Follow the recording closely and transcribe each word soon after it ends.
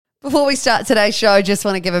Before we start today's show, just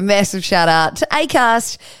want to give a massive shout out to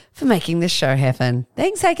Acast for making this show happen.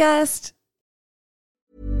 Thanks, Acast.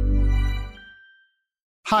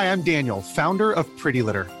 Hi, I'm Daniel, founder of Pretty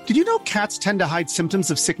Litter. Did you know cats tend to hide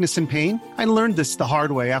symptoms of sickness and pain? I learned this the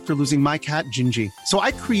hard way after losing my cat, Gingy. So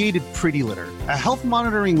I created Pretty Litter, a health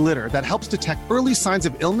monitoring litter that helps detect early signs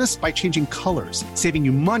of illness by changing colors, saving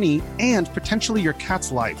you money and potentially your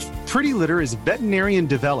cat's life. Pretty Litter is veterinarian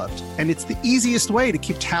developed, and it's the easiest way to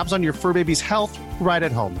keep tabs on your fur baby's health right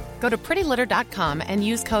at home. Go to prettylitter.com and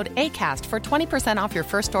use code ACAST for 20% off your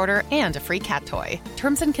first order and a free cat toy.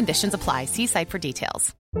 Terms and conditions apply. See site for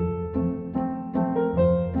details.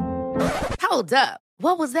 Hold up.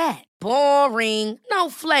 What was that? Boring. No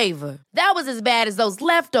flavor. That was as bad as those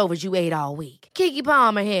leftovers you ate all week. Keke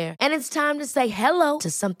Palmer here, and it's time to say hello to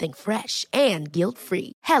something fresh and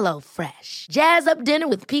guilt-free. Hello Fresh. Jazz up dinner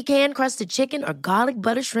with pecan-crusted chicken or garlic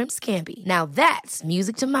butter shrimp scampi. Now that's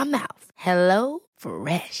music to my mouth. Hello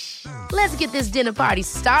Fresh. Let's get this dinner party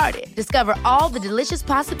started. Discover all the delicious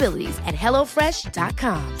possibilities at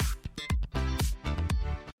hellofresh.com.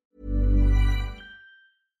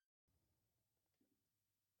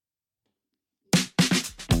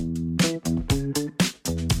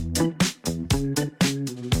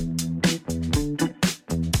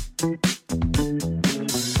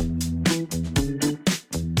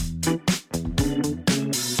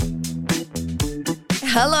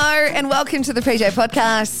 Hello and welcome to the PJ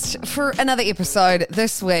Podcast for another episode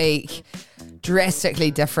this week.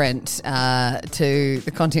 Drastically different to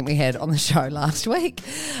the content we had on the show last week.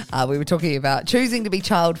 We were talking about choosing to be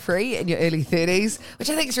child-free in your early 30s, which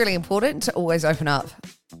I think is really important to always open up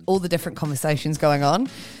all the different conversations going on.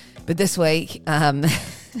 But this week,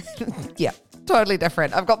 yeah, totally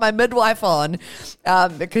different. I've got my midwife on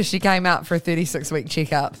because she came out for a 36-week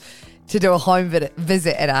checkup to do a home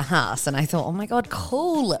visit at our house. And I thought, oh my God,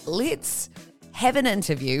 cool. Let's have an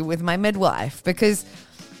interview with my midwife because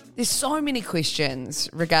there's so many questions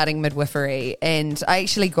regarding midwifery, and I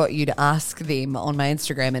actually got you to ask them on my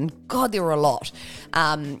Instagram, and God, there were a lot.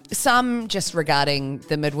 Some just regarding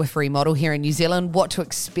the midwifery model here in New Zealand, what to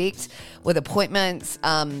expect with appointments,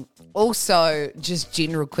 also just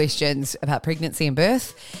general questions about pregnancy and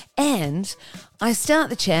birth. And I start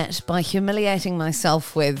the chat by humiliating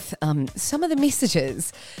myself with some of the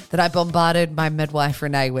messages that I bombarded my midwife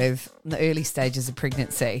Renee with in the early stages of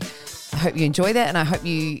pregnancy. I hope you enjoy that, and I hope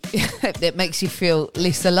that makes you feel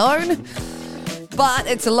less alone. But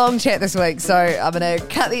it's a long chat this week, so I'm going to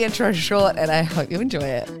cut the intro short, and I hope you enjoy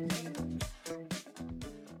it.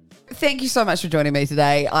 Thank you so much for joining me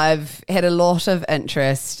today. I've had a lot of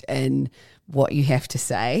interest in what you have to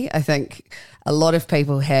say. I think a lot of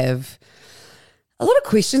people have a lot of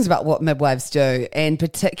questions about what midwives do, and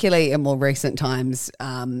particularly in more recent times,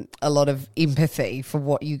 a lot of empathy for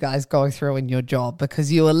what you guys go through in your job,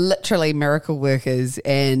 because you are literally miracle workers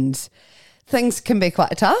and things can be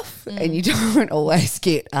quite tough and you don't always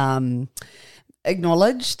get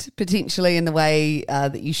acknowledged potentially in the way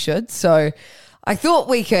that you should. So I thought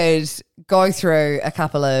we could go through a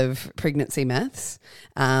couple of pregnancy myths.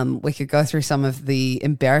 We could go through some of the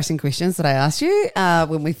embarrassing questions that I asked you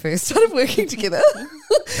when we first started working together,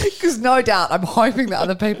 because no doubt I'm hoping that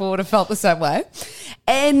other people would have felt the same way.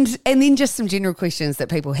 And then just some general questions that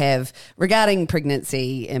people have regarding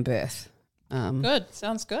pregnancy and birth. Good.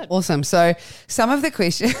 Sounds good. Awesome. So some of the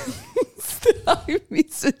questions that I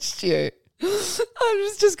messaged you, I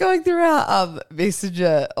was just going through our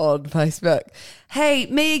messenger on Facebook. Hey,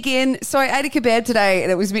 me again. So I ate a kebab today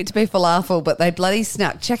and it was meant to be falafel, but they bloody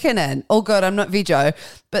snuck chicken in. Oh God, I'm not veggie,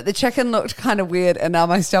 but the chicken looked kind of weird and now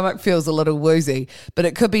my stomach feels a little woozy, but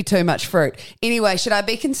it could be too much fruit. Anyway, should I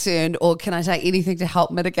be concerned or can I take anything to help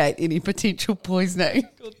mitigate any potential poisoning?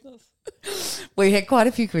 Goodness. We had quite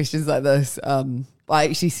a few questions like this. I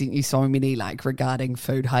actually sent you so many regarding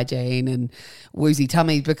food hygiene and woozy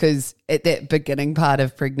tummy, because at that beginning part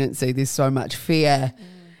of pregnancy, there's so much fear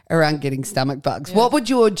around getting stomach bugs. Yeah. What would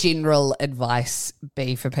your general advice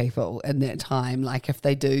be for people in that time? Like if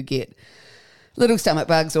they do get little stomach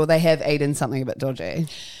bugs or they have eaten something a bit dodgy?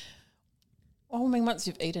 Well, I mean, once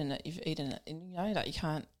you've eaten it, and you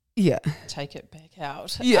can't take it back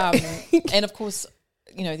out. Yeah. And of course,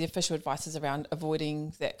 the official advice is around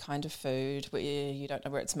avoiding that kind of food where you don't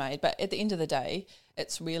know where it's made. But at the end of the day,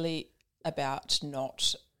 it's really about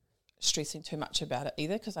not stressing too much about it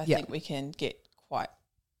either, because I think we can get quite,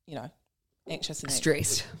 anxious and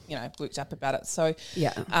stressed, worked up about it. So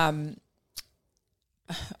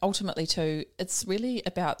ultimately too, it's really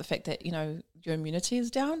about the fact that, your immunity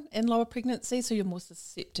is down in lower pregnancy, so you're more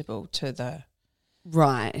susceptible to the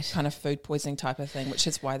Right. kind of food poisoning type of thing, which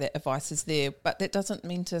is why that advice is there. But that doesn't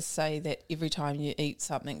mean to say that every time you eat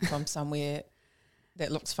something from somewhere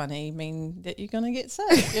that looks funny mean that you're going to get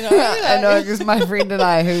sick, you know? I know, because my friend and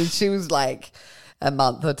I, she was like a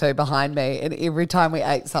month or two behind me, and every time we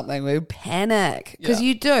ate something, we would panic. Because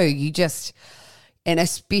you just, and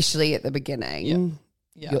especially at the beginning,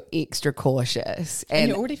 you're extra cautious. And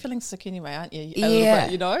you're already feeling sick anyway, aren't you? A Yeah. little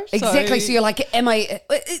bit, you know? Exactly. So you're like,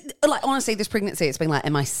 like, honestly, this pregnancy, it's been like,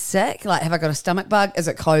 am I sick? Like, have I got a stomach bug? Is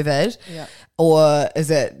it COVID? Yeah. Or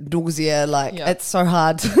is it nausea? Like, it's so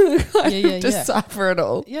hard to decipher it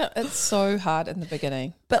all. Yeah, it's so hard in the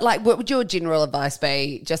beginning. But like, what would your general advice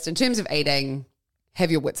be, just in terms of eating? Have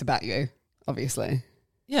your wits about you, obviously.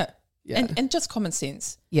 Yeah. Yeah. And just common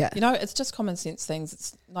sense. Yeah. You know, it's just common sense things.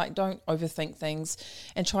 It's like, don't overthink things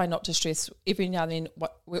and try not to stress. Every now and then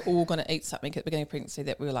we're all going to eat something at the beginning of pregnancy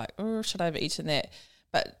that we're like, oh, should I have eaten that?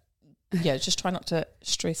 But yeah, just try not to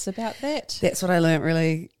stress about that. That's what I learned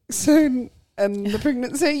really soon in the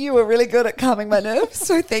pregnancy. You were really good at calming my nerves,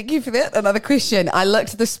 so thank you for that. Another question. I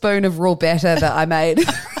licked the spoon of raw batter that I made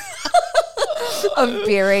of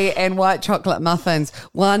berry and white chocolate muffins,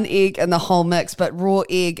 1 egg in the whole mix, but raw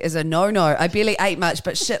egg is a no-no. I barely ate much,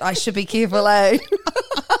 but shit, I should be careful, eh?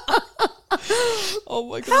 Oh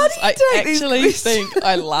my goodness. I actually think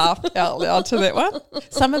I laughed out loud to that one.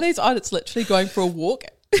 Some of these, it's literally going for a walk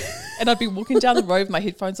and I'd be walking down the road with my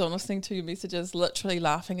headphones on, listening to your messages, literally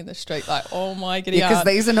laughing in the street, like, oh my goodness. Because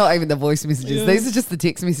these are not even the voice messages. Yeah. These are just the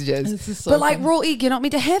text messages. So but like funny. raw egg, you're not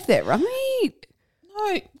meant to have that, right?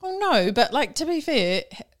 No, but like, to be fair,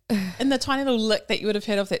 in the tiny little lick that you would have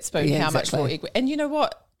had off that spoon, how much raw egg? And you know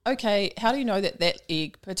what? Okay, how do you know that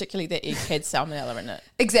egg, particularly that egg, had salmonella in it?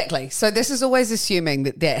 Exactly. So this is always assuming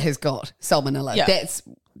that has got salmonella. Yeah. That's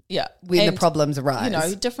when the problems arise. You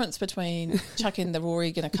know, difference between chucking the raw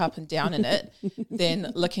egg in a cup and down in it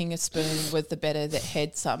than licking a spoon with the batter that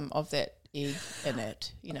had some of that egg in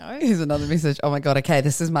it, you know? Here's another message. Oh my God, okay,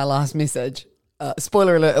 this is my last message.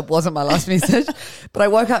 Spoiler alert, it wasn't my last message, but I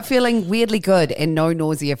woke up feeling weirdly good and no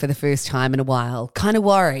nausea for the first time in a while. Kind of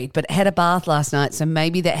worried, but had a bath last night, so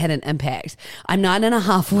maybe that had an impact. I'm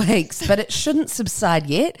 9.5 weeks, but it shouldn't subside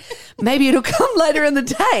yet. Maybe it'll come later in the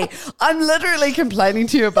day. I'm literally complaining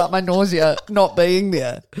to you about my nausea not being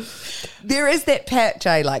there. There is that patch,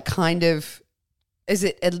 like kind of, is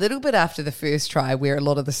it a little bit after the first try where a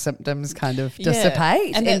lot of the symptoms kind of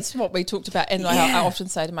dissipate? And that's what we talked about. And like I often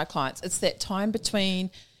say to my clients, it's that time between,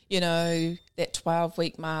 you know, that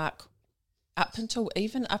 12-week mark up until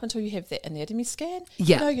you have that anatomy scan.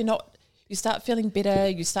 Yeah. You know, you start feeling better,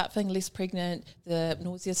 you start feeling less pregnant, the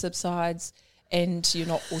nausea subsides, and you're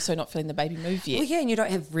not feeling the baby move yet. Well, yeah, and you don't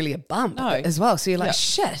have really a bump No. as well. So you're like,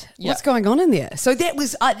 shit, what's going on in there? So that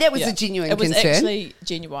was a genuine concern. It was actually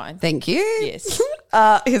genuine. Thank you. Yes.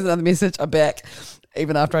 Here's another message. I'm back.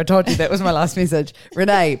 Even after I told you that was my last message.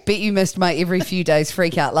 Renee, bet you missed my every few days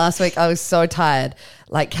freak out. Last week I was so tired,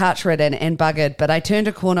 like couch ridden and buggered, but I turned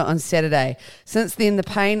a corner on Saturday. Since then, the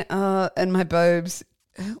pain in my boobs,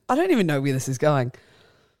 I don't even know where this is going.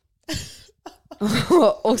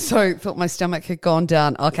 Also thought my stomach had gone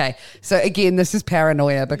down. Okay, so again, this is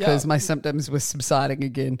paranoia because my symptoms were subsiding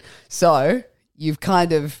again. So you've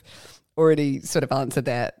kind of already sort of answered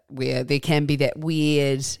that, where there can be that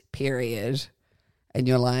weird period and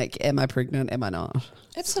you're like, am I pregnant? Am I not?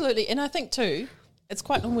 Absolutely. And I think too, it's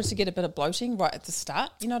quite normal to get a bit of bloating right at the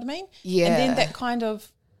start, you know what I mean? Yeah. And then that kind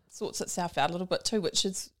of sorts itself out a little bit too, which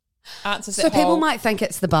is answers So that people whole, might think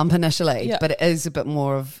it's the bump initially, Yeah. but it is a bit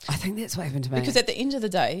more of, I think that's what happened to me. because at the end of the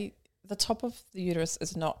day, the top of the uterus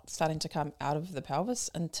is not starting to come out of the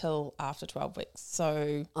pelvis until after 12 weeks.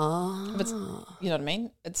 So if it's, you know what I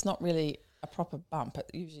mean? It's not really a proper bump.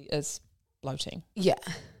 It usually is bloating. Yeah.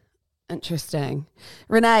 Interesting.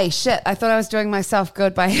 Renee, shit, I thought I was doing myself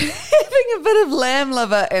good by having a bit of lamb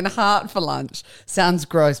liver and heart for lunch. Sounds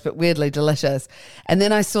gross, but weirdly delicious. And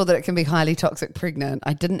then I saw that it can be highly toxic pregnant.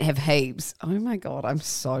 I didn't have heaps. Oh my God, I'm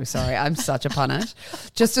so sorry. I'm such a punish.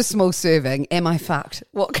 Just a small serving. Am I fucked?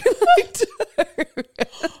 What can I do?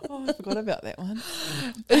 Oh, I forgot about that one.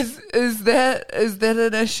 Is that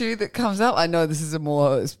an issue that comes up? I know this is a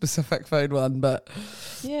more specific food one, but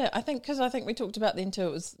Yeah, I think we talked about then too,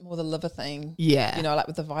 it was more the liver thing. Yeah. You know, like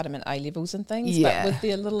with the vitamin A levels and things. Yeah. But with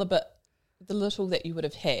the little that you would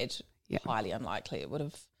have had, highly unlikely it would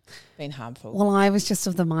have been harmful. well, I was just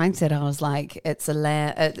of the mindset. I was like, it's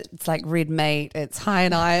like red meat. It's high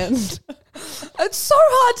in iron. It's so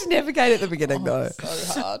hard to navigate at the beginning, though.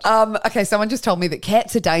 So hard. Okay, someone just told me that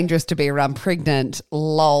cats are dangerous to be around pregnant,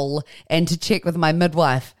 lol, and to check with my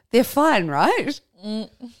midwife. They're fine, right?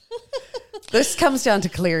 This comes down to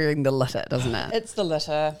clearing the litter, doesn't it? It's the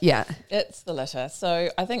litter. Yeah. It's the litter. So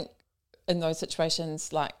I think in those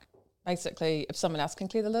situations, like basically if someone else can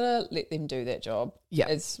clear the litter, let them do that job. Yeah.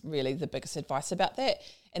 Is really the biggest advice about that.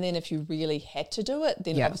 And then if you really had to do it,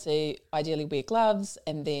 then obviously ideally wear gloves,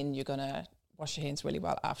 and then you're going to wash your hands really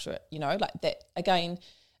well after it. You know, like that, again,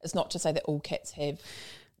 is not to say that all cats have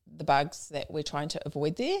the bugs that we're trying to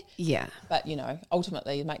avoid there. Yeah. But, you know,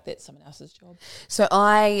 ultimately make that someone else's job. So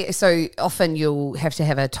often you'll have to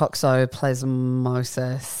have a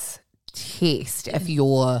toxoplasmosis test if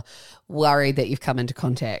you're worried that you've come into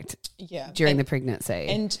contact during the pregnancy.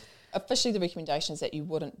 And officially the recommendation is that you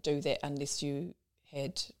wouldn't do that unless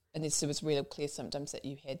there was real clear symptoms that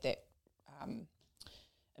you had that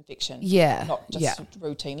infection. Yeah. Not just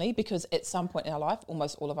routinely, because at some point in our life,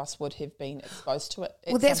 almost all of us would have been exposed to it.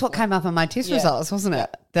 Well, that's what came up in my test results, wasn't it?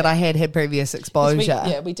 That I had previous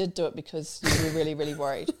exposure. We did do it because you were really, really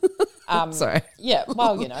worried. Sorry. Yeah,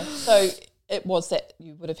 well, you know, so it was that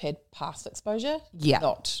you would have had past exposure,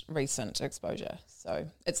 not recent exposure. So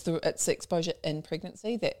it's the exposure in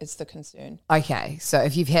pregnancy that is the concern. Okay, so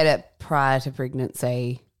if you've had it prior to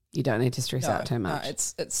pregnancy, you don't need to stress out too much. No,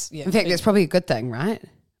 it's In fact, it's probably a good thing, right?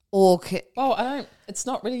 It's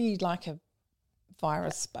not really like a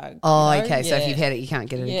virus bug. Oh, okay. So if you've had it, you can't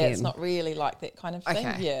get it again. Yeah, it's not really like that kind of thing.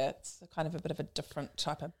 Okay. Yeah, it's kind of a bit of a different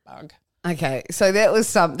type of bug. Okay, so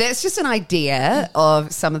that's just an idea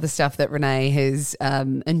of some of the stuff that Renee has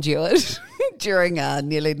endured during our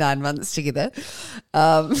nearly 9 months together.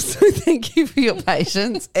 So thank you for your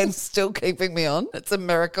patience and still keeping me on. It's a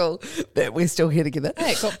miracle that we're still here together.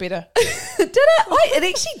 Hey, it got better. Did it? It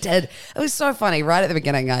actually did. It was so funny. Right at the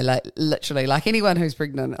beginning, I literally, like anyone who's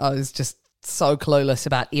pregnant, I was just so clueless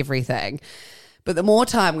about everything. But the more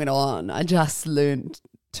time went on, I just learned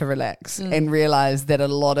to relax and realize that a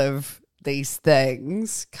lot of these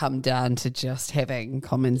things come down to just having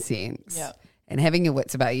common sense and having your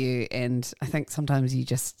wits about you. And I think sometimes you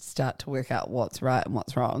just start to work out what's right and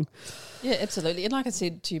what's wrong. Yeah, absolutely. And like I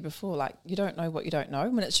said to you before, like you don't know what you don't know.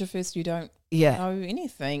 When it's your first, you don't know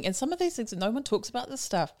anything. And some of these things, no one talks about this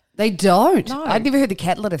stuff. They don't. No. I'd never heard the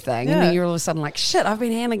cat litter thing. And then you're all of a sudden like, shit, I've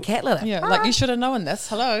been handling cat litter. Yeah, like you should have known this.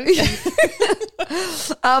 Hello.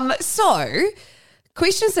 So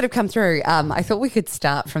questions that have come through, I thought we could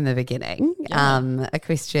start from the beginning. A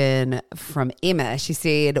question from Emma. She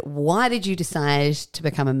said, why did you decide to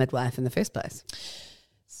become a midwife in the first place?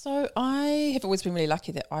 So I have always been really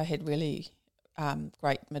lucky that I had really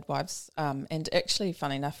great midwives. And actually,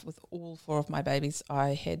 funny enough, with all 4 of my babies,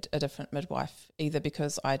 I had a different midwife, either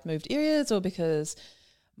because I'd moved areas or because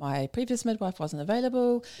my previous midwife wasn't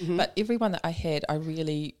available. Mm-hmm. But everyone that I had, I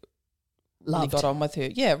really got on with her.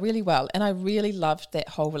 Yeah, really well. And I really loved that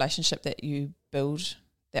whole relationship that you build,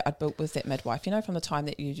 that I'd built with that midwife, you know, from the time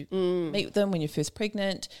that you meet with them when you're first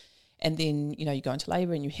pregnant, and then, you know, you go into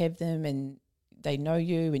labour and you have them and they know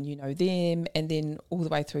you and you know them, and then all the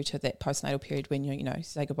way through to that postnatal period when you know,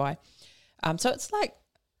 say goodbye. So it's like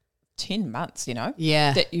 10 months, you know,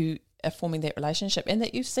 that you are forming that relationship and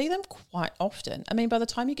that you see them quite often. I mean, by the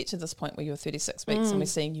time you get to this point where you're 36 weeks and we're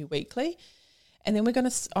seeing you weekly, and then I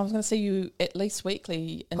was going to see you at least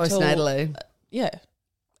weekly until postnatally.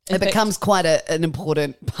 It becomes quite an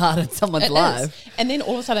important part of someone's life. And then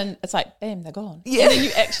all of a sudden it's like, bam, they're gone. Yeah. And then you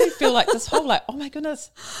actually feel like this whole like, oh my goodness,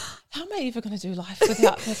 how am I ever going to do life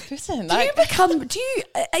without this person? Are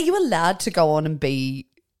you allowed to go on and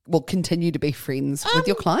continue to be friends with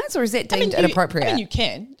your clients, or is that deemed inappropriate? I mean, you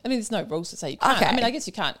can. I mean, there's no rules to say you can't. Okay. I mean, I guess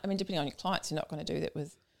you can't. I mean, depending on your clients, you're not going to do that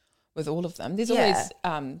with all of them. There's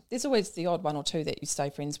always the odd one or two that you stay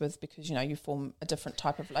friends with because, you know, you form a different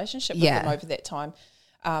type of relationship with them over that time.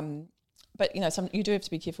 But, you know, you do have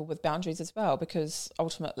to be careful with boundaries as well, because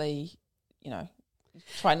ultimately, you know,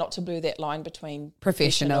 try not to blur that line between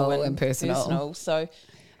professional and personal. So,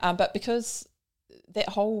 but because that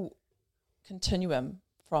whole continuum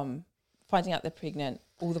from finding out they're pregnant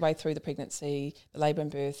all the way through the pregnancy, the labour and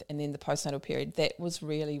birth, and then the postnatal period, that was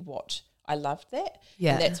really what I loved that.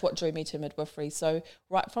 Yeah. And that's what drew me to midwifery. So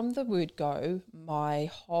right from the word go, my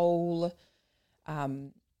whole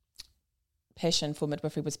passion for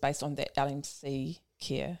midwifery was based on that LMC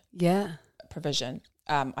care provision.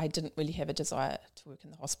 I didn't really have a desire to work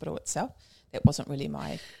in the hospital itself. That wasn't really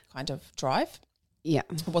my kind of drive. Yeah.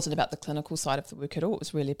 It wasn't about the clinical side of the work at all. It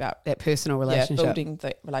was really about that personal relationship. Building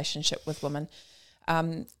the relationship with women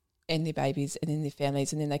and their babies and then their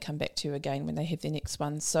families, and then they come back to you again when they have their next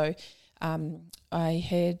one. So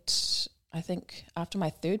I think after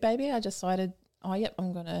my 3rd baby, I decided, I'm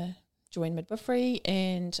going to join midwifery,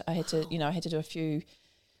 and I had to do a few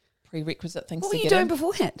prerequisite things. What were you doing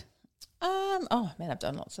beforehand? Oh man, I've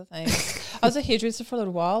done lots of things. I was a hairdresser for a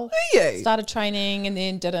little while. Are you? Started training and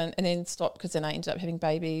then didn't, and then stopped because then I ended up having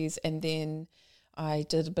babies, and then I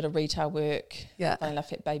did a bit of retail work. Yeah. Funny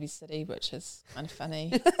enough at Baby City, which is kind of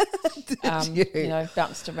funny. you? You know,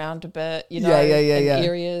 bounced around a bit. You know, Yeah.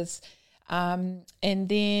 areas. And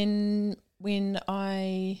then when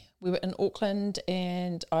we were in Auckland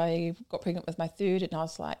and I got pregnant with my third, and I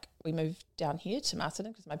was like, we moved down here to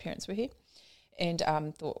Marsden because my parents were here, and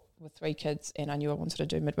thought with 3 kids, and I knew I wanted to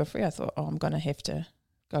do midwifery. I thought, I'm going to have to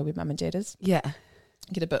go where mum and dad is, Yeah.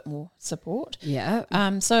 get a bit more support.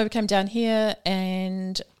 Yeah. So I came down here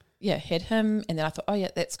and had him, and then I thought, oh yeah,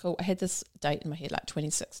 that's cool. I had this date in my head, like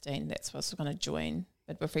 2016. That's what I was going to join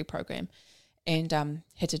midwifery program, and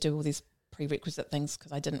had to do all these prerequisite things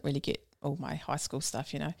because I didn't really get all my high school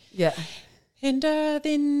stuff, you know. Yeah. And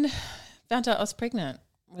then found out I was pregnant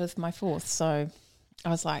with my 4th. So I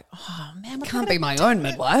was like, oh man, Can't be my own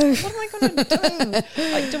midwife. what am I going to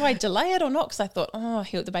do? Like, do I delay it or not? Because I thought,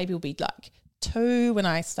 the baby will be like 2 when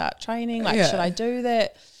I start training. Like, should I do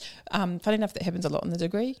that? Funny enough, that happens a lot in the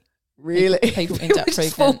degree. Really? People end up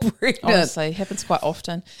Just fall pregnant. pregnant. Honestly, it happens quite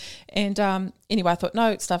often. And anyway, I thought,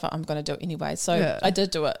 no, stuff I'm going to do it anyway. So I did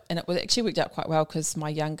do it, and it actually worked out quite well because my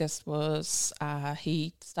youngest was,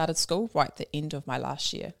 he started school right at the end of my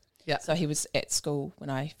last year. Yeah. So he was at school when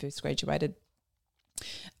I first graduated.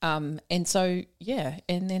 And so,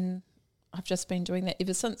 and then I've just been doing that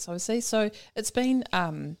ever since, obviously. So it's been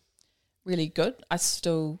really good. I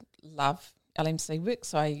still love LMC work,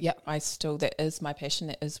 so I still, that is my passion,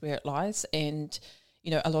 that is where it lies, and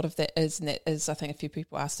you know, a lot of that is, and that is, I think a few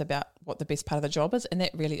people asked about what the best part of the job is, and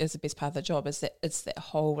that really is the best part of the job, is that it's that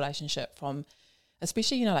whole relationship from,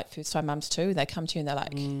 especially, you know, like first time mums too, they come to you and they're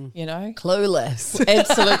like, you know, Clueless.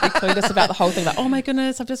 absolutely clueless about the whole thing, like, oh my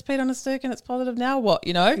goodness, I've just peed on a stick and it's positive, now what,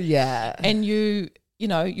 you know? Yeah. And you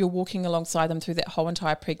know, you're walking alongside them through that whole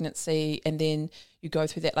entire pregnancy, and then you go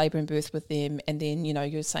through that labour and birth with them, and then, you know,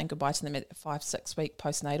 you're saying goodbye to them at the 5-6 week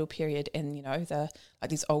postnatal period, and, you know, the like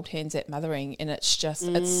these old hands at mothering, and it's just,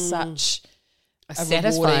 it's such a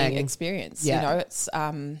satisfying rewarding experience. Yeah. You know, it's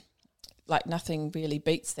like nothing really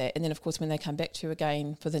beats that. And then, of course, when they come back to you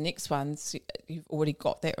again for the next ones, you've already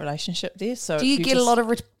got that relationship there. So do you get a lot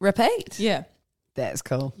of repeat? Yeah. That's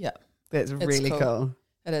cool. Yeah. That's really cool.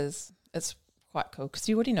 It is. It's quite cool because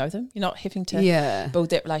you already know them. You're not having to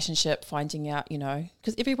build that relationship, finding out, you know,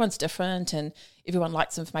 because everyone's different and everyone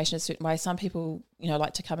likes information a certain way. Some people, you know,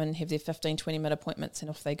 like to come and have their 15, 20-minute appointments and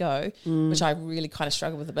off they go, which I really kind of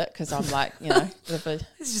struggle with a bit because I'm like, you know, let's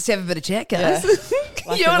just have a bit of chat, guys. Yeah.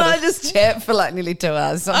 Like you and I just chat for like nearly 2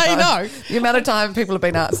 hours sometimes. I know. The amount of time people have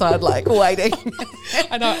been outside like waiting.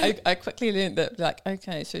 I know. I quickly learned that, like,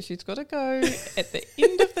 okay, so she's got to go at the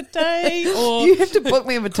end of the day, or you have to book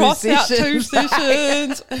me in for 2 cross sessions. out 2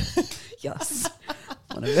 sessions. Yes.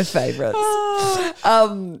 One of my favourites.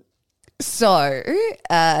 So,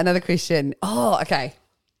 another question. Oh, okay.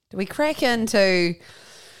 Do we crack into...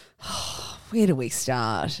 where do we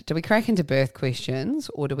start? Do we crack into birth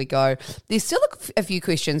questions, or do we go... There's still a few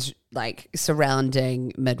questions like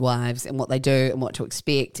surrounding midwives and what they do and what to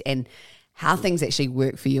expect and how things actually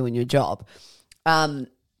work for you in your job.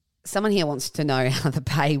 Someone here wants to know how the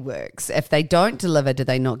pay works. If they don't deliver, do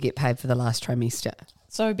they not get paid for the last trimester?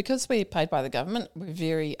 So because we're paid by the government, we're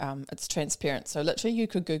very, it's transparent. So literally you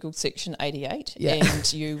could Google Section 88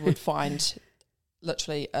 and you would find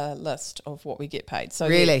literally a list of what we get paid. So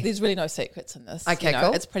really? There's really no secrets in this. Okay, you know,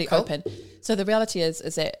 cool. It's pretty open. So the reality is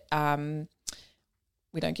that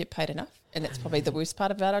we don't get paid enough, and that's probably the worst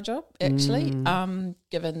part about our job, actually,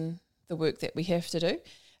 given the work that we have to do.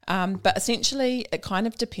 But essentially it kind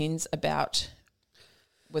of depends about...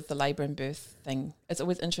 with the labour and birth thing, it's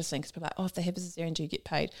always interesting because people are like, if they have a cesarean, do you get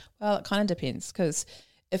paid? Well, it kind of depends, because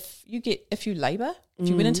if you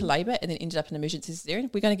went into labour and then ended up in emergency cesarean,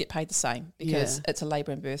 we're going to get paid the same because it's a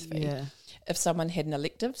labour and birth fee. Yeah. If someone had an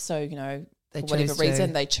elective, so, you know, for whatever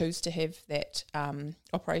reason they choose to have that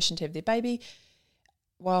operation to have their baby,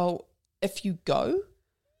 well, if you go,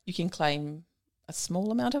 you can claim a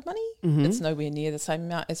small amount of money. It's nowhere near the same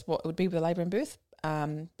amount as what it would be with labour and birth.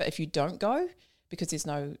 But if you don't go, because there's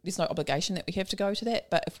no obligation that we have to go to that,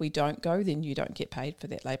 but if we don't go, then you don't get paid for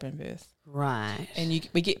that labour and birth. Right. And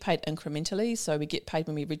we get paid incrementally, so we get paid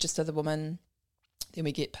when we register the woman, then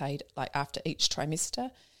we get paid like after each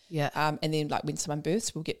trimester. Yeah. And then like when someone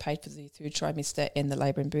births, we'll get paid for the 3rd trimester and the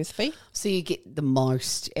labour and birth fee. So you get the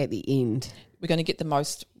most at the end. We're going to get the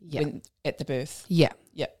most at the birth. Yeah.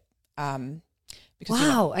 Yep. Because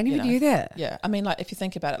I never knew that. Yeah, I mean, like if you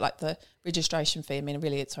think about it, like the registration fee, I mean,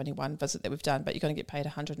 really it's only one visit that we've done, but you're going to get paid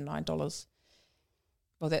 $109.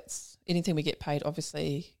 Well, that's anything we get paid,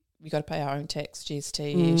 obviously, we got to pay our own tax,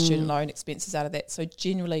 GST, student loan expenses out of that. So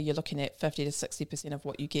generally you're looking at 50 to 60% of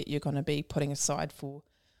what you get, you're going to be putting aside for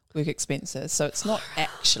work expenses. So it's not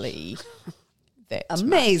actually that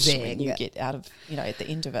amazing much when you get out of, at the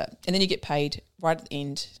end of it. And then you get paid right at the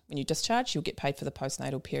end when you discharge, you'll get paid for the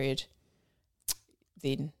postnatal period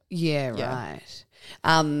then. Yeah,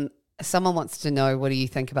 right. Someone wants to know, what do you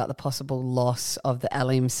think about the possible loss of the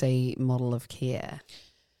LMC model of care?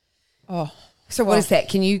 So what is that?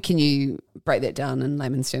 Can you break that down in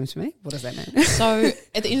layman's terms for me? What does that mean? So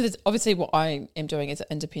at the end of obviously what I am doing is an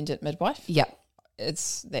independent midwife. Yeah.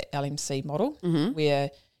 It's that LMC model where,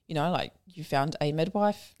 like you found a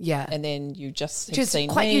midwife. Yeah. And then you just Which have is seen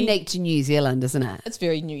quite me. unique to New Zealand, isn't it? It's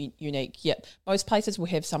very unique, yep. Most places will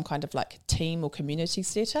have some kind of like team or community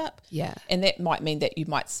set up. Yeah. And that might mean that you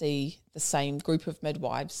might see the same group of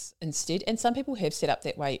midwives instead. And some people have set up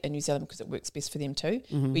that way in New Zealand because it works best for them too,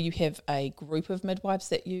 where you have a group of midwives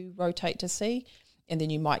that you rotate to see, and then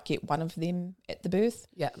you might get one of them at the birth.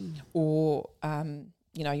 Yeah. Or,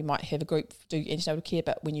 you might have a group do antenatal care,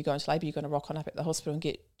 but when you go into labour, you're going to rock on up at the hospital and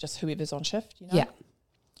get just whoever's on shift, Yeah.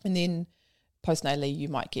 And then postnatally, you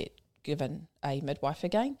might get given a midwife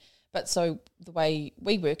again. But so the way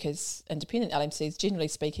we work as independent LMCs, generally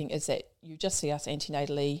speaking, is that you just see us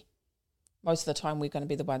antenatally. Most of the time, we're going to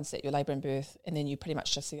be the ones at your labour and birth, and then you pretty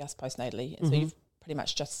much just see us postnatally. And so you've pretty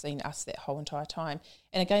much just seen us that whole entire time.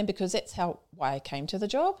 And again, because that's why I came to the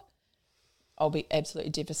job, I'll be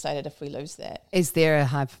absolutely devastated if we lose that. Is there a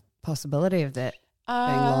high possibility of that being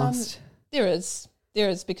lost? There is,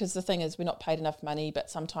 because the thing is we're not paid enough money,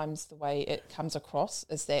 but sometimes the way it comes across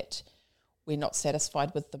is that we're not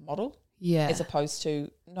satisfied with the model. Yeah. As opposed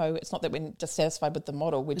to, no, it's not that we're dissatisfied with the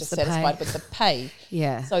model, we're It's just the satisfied pay. with the pay.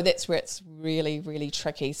 Yeah. So that's where it's really, really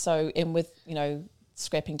tricky. So, and with,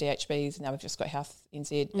 scrapping DHBs, now we've just got Health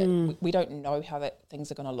NZ, we don't know how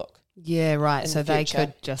things are going to look. Yeah, right. in So the they future.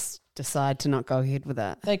 could just decide to not go ahead with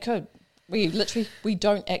it. They could. We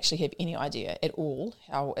don't actually have any idea at all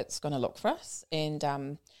how it's going to look for us. And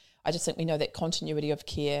I just think we know that continuity of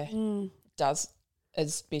care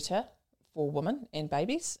is better for women and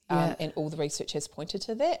babies. And all the research has pointed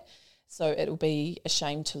to that. So it'll be a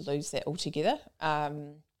shame to lose that altogether.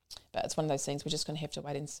 But it's one of those things we're just going to have to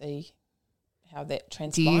wait and see how that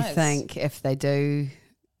transpires. Do you think if they do,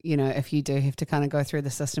 if you do have to kind of go through the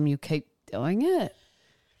system, you keep doing it?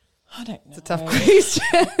 I don't know. It's a tough question.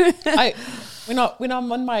 When I'm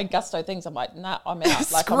on my gusto things, I'm like, nah, I'm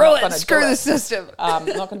out. Like, Screw I'm not it. Screw do the it. system. I'm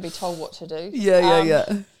not going to be told what to do. Yeah.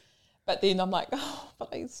 But then I'm like, but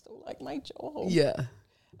I still like my job. Yeah.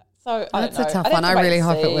 So I don't That's know. a tough I'd have one. to I wait really and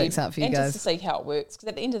hope it see, works out for you and guys. just to see how it works. Because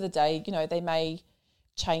at the end of the day, they may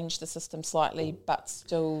change the system slightly, but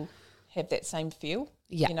still have that same feel.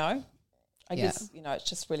 Yeah. I guess, it's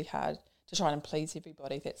just really hard to try and please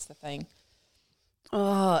everybody. That's the thing.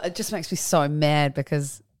 Oh, it just makes me so mad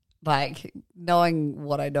because, like, knowing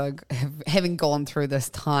what I know, having gone through this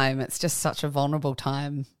time, it's just such a vulnerable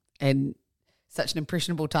time and such an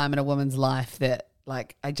impressionable time in a woman's life that,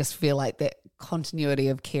 like, I just feel like that continuity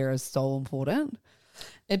of care is so important.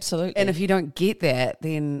 Absolutely. And if you don't get that,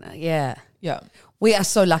 then, yeah. We are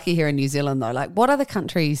so lucky here in New Zealand, though. Like, what other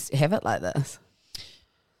countries have it like this?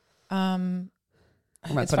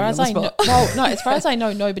 As far as I know, as far as I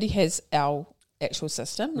know, nobody has our actual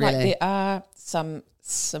system. Really? Like, there are some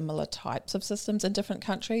similar types of systems in different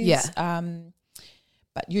countries. Yeah.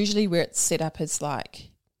 But usually where it's set up is like,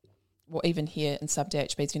 well, even here in some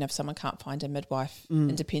DHBs, if someone can't find a midwife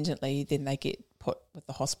independently, then they get put with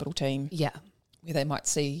the hospital team. Yeah. Where they might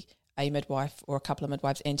see a midwife or a couple of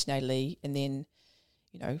midwives antenatally, and then,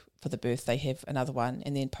 for the birth they have another one,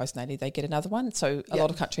 and then postnatally they get another one. So a lot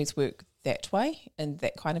of countries work that way in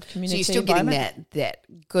that kind of community. So you're still environment. getting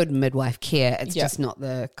that good midwife care. It's just not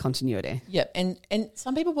the continuity. Yeah, and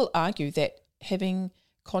some people will argue that having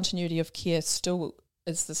continuity of care still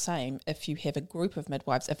is the same if you have a group of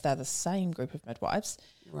midwives, if they're the same group of midwives,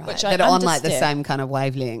 Right. which that I are on like the understand. same kind of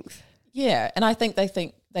wavelength. Yeah, and I think they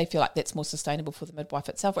feel like that's more sustainable for the midwife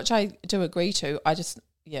itself, which I do agree to. I just,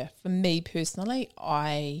 for me personally,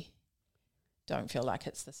 I don't feel like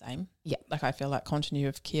it's the same. Yeah. Like I feel like continuity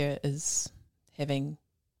of care is having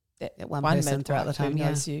that one one person midwife throughout the time, who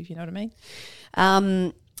knows you know what I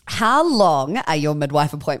mean? How long are your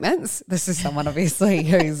midwife appointments? This is someone obviously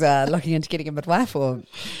who's looking into getting a midwife or,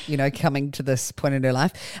 coming to this point in her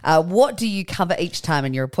life. What do you cover each time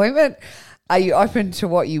in your appointment? Are you open to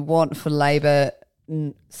what you want for labour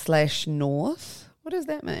 /north? What does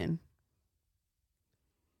that mean?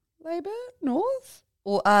 Labour north?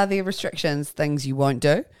 Or are there restrictions, things you won't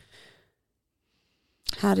do?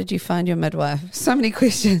 How did you find your midwife? So many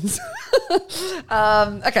questions.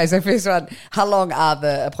 Okay, so first one, how long are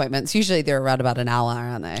the appointments? Usually they're around about an hour,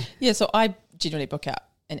 aren't they? Yeah, so I generally book out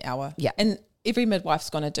an hour. Yeah. And every midwife's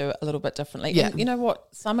going to do it a little bit differently. Yeah. And you know what?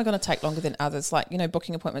 Some are going to take longer than others. Like,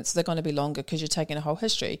 booking appointments, they're going to be longer because you're taking a whole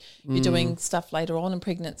history. You're doing stuff later on in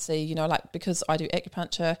pregnancy, like because I do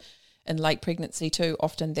acupuncture in late pregnancy too,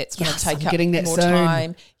 often that's going to take up more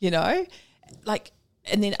time,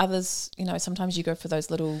 and then others, sometimes you go for those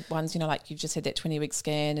little ones, like you've just had that 20-week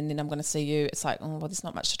scan and then I'm going to see you. It's like, oh, well, there's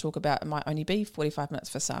not much to talk about. It might only be 45 minutes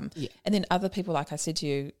for some. Yeah. And then other people, like I said to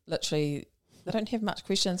you, literally they don't have much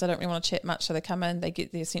questions. They don't really want to chat much. So they come in, they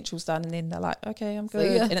get the essentials done and then they're like, okay, I'm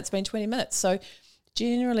good. And it's been 20 minutes. So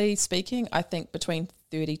generally speaking, I think between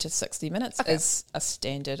 30 to 60 minutes is a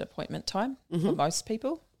standard appointment time for most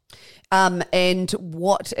people. And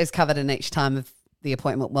what is covered in each time of the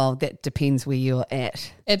appointment? Well, that depends where you're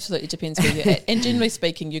at. Absolutely depends where you're at. And generally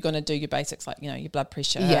speaking, you're going to do your basics like, your blood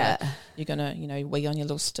pressure. Yeah. You're going to, wee on your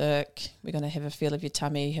little stick. We're going to have a feel of your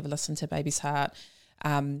tummy, have a listen to baby's heart.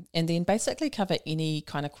 And then basically cover any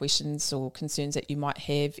kind of questions or concerns that you might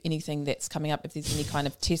have, anything that's coming up, if there's any kind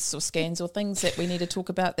of tests or scans or things that we need to talk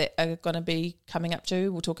about that are going to be coming up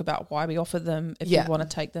to. We'll talk about why we offer them, if you want to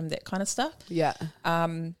take them, that kind of stuff. Yeah.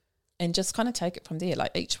 And just kind of take it from there.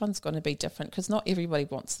 Like each one's going to be different because not everybody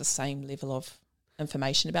wants the same level of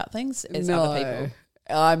information about things as other people.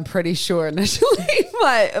 I'm pretty sure initially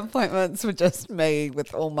my appointments were just me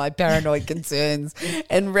with all my paranoid concerns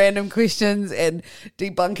and random questions and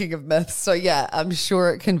debunking of myths. So yeah, I'm sure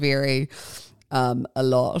it can vary a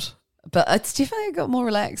lot. But it's definitely got more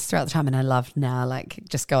relaxed throughout the time, and I love now, like,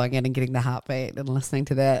 just going in and getting the heartbeat and listening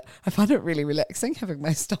to that. I find it really relaxing having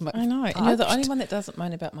my stomach I know. pumped. And you're the only one that doesn't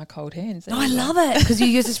moan about my cold hands. No, I love it because you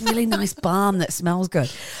use this really nice balm that smells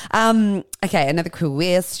good. Okay, another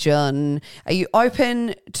question. Are you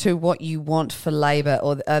open to what you want for labour,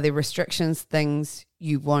 or are there restrictions, things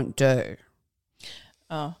you won't do?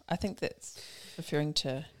 Oh, I think that's referring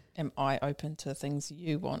to, am I open to things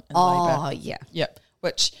you want in labour? Oh, yeah. Yep.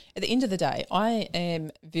 Which, at the end of the day, I am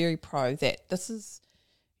very pro that this is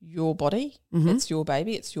your body, it's your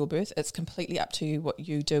baby, it's your birth. It's completely up to you what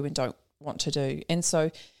you do and don't want to do. And so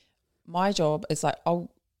my job is like, I'll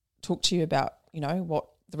talk to you about, what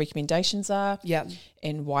the recommendations are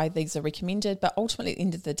and why these are recommended. But ultimately, at the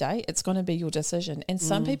end of the day, it's going to be your decision. And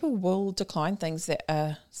some people will decline things that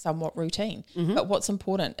are somewhat routine. But what's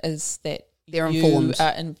important is that they're you informed.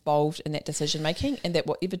 are involved in that decision making, and that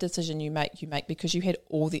whatever decision you make because you had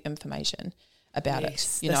all the information about it.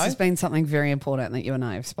 This has been something very important that you and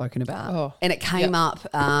I have spoken about. Oh, and it came up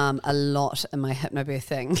a lot in my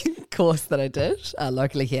hypnobirthing course that I did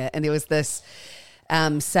locally here. And there was this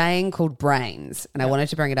saying called brains. And I wanted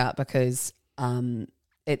to bring it up because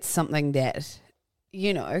it's something that,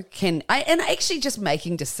 actually just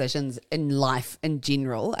making decisions in life in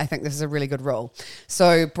general. I think this is a really good rule.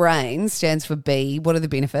 So brains stands for B, what are the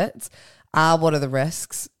benefits? R, what are the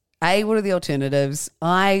risks? A, what are the alternatives?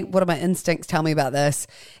 I, what do my instincts tell me about this?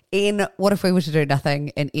 N, what if we were to do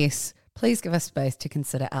nothing? And S, please give us space to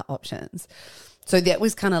consider our options. So that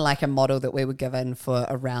was kind of like a model that we were given for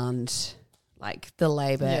around like the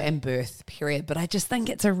labour and birth period. But I just think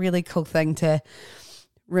it's a really cool thing to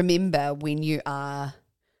remember when you are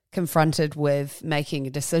confronted with making a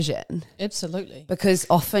decision. Absolutely. Because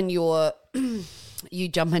often you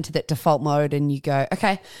jump into that default mode and you go,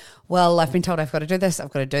 okay, well, I've been told I've got to do this,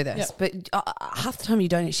 I've got to do this. But half the time you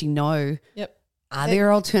don't actually know, are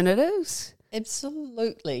there alternatives?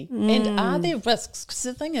 Absolutely. And are there risks? Because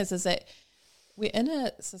the thing is that we're in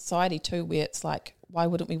a society too where it's like, why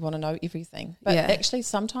wouldn't we want to know everything? But actually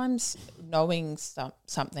sometimes knowing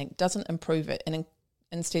something doesn't improve it, and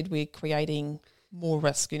instead we're creating more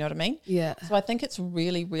risk, you know what I mean? Yeah. So I think it's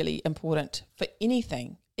really, really important for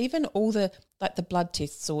anything, even all the blood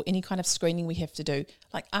tests or any kind of screening we have to do,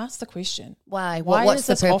 like ask the question. Why? What's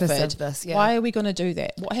the purpose offered? of this? Yeah. Why are we going to do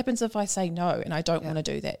that? What happens if I say no and I don't want to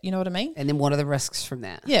do that? You know what I mean? And then what are the risks from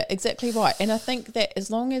that? Yeah, exactly right. And I think that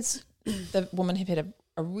as long as the women have had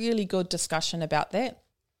a really good discussion about that,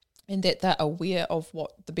 and that they're aware of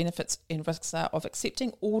what the benefits and risks are of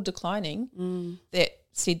accepting or declining that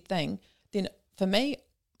said thing, then for me,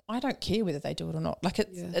 I don't care whether they do it or not. Like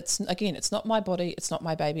it's not my body, it's not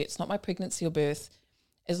my baby, it's not my pregnancy or birth.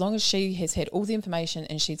 As long as she has had all the information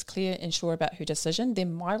and she's clear and sure about her decision,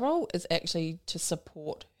 then my role is actually to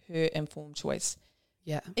support her informed choice.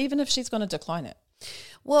 Yeah. Even if she's going to decline it.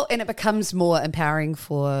 Well, and it becomes more empowering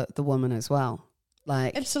for the woman as well.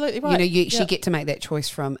 Like, absolutely right. You should get to make that choice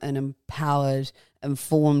from an empowered,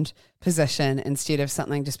 informed position instead of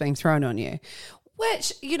something just being thrown on you.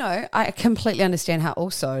 Which, you know, I completely understand how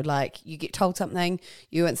also, like, you get told something,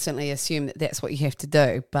 you instantly assume that that's what you have to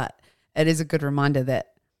do. But it is a good reminder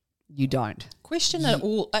that you don't. Question it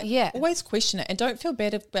all. Always question it. And don't feel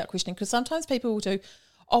bad about questioning, because sometimes people will do,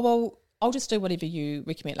 oh, well, I'll just do whatever you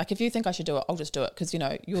recommend. Like, if you think I should do it, I'll just do it because, you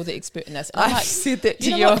know, you're the expert in this. And I've said that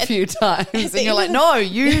to you a few times and you're like, no,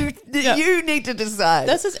 you need to decide.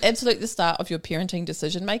 This is absolutely the start of your parenting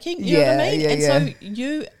decision making. You know what I mean? So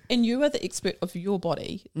you are the expert of your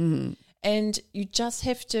body, and you just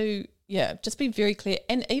have to, just be very clear.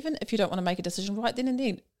 And even if you don't want to make a decision right then and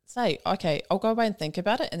then, say, okay, I'll go away and think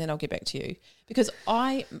about it and then I'll get back to you. Because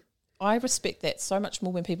I respect that so much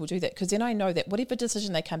more when people do that, because then I know that whatever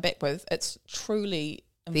decision they come back with, it's truly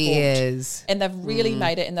informed. And they've really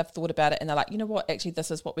made it and they've thought about it and they're like, you know what, actually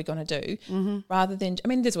this is what we're going to do, rather than, I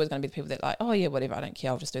mean, there's always going to be the people that are like, oh yeah, whatever, I don't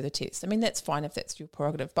care, I'll just do the test. I mean, that's fine if that's your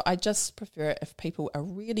prerogative, but I just prefer it if people are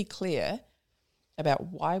really clear about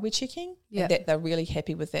why we're checking and that they're really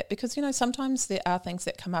happy with that. Because, you know, sometimes there are things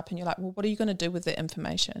that come up and you're like, well, what are you going to do with that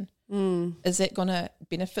information? Is that going to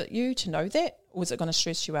benefit you to know that, or is it going to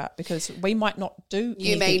stress you out? Because we might not do anything.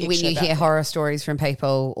 You mean when you hear horror stories from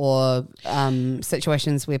people or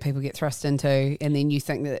situations where people get thrust into and then you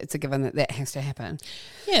think that it's a given that that has to happen?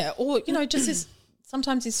 Yeah, or, you know, just as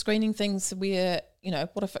sometimes there's screening things where, you know,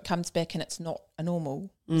 what if it comes back and it's not a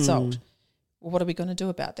normal result? Well, what are we going to do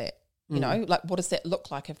about that? You know, like, what does that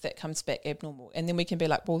look like if that comes back abnormal? And then we can be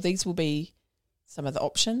like, well, these will be some of the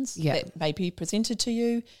options that may be presented to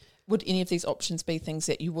you. Would any of these options be things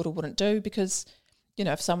that you would or wouldn't do? Because, you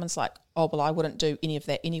know, if someone's like, oh, well, I wouldn't do any of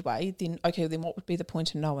that anyway, then, okay, then what would be the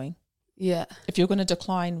point in knowing? Yeah. If you're going to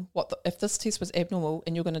decline if this test was abnormal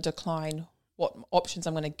and you're going to decline what options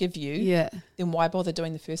I'm going to give you, then why bother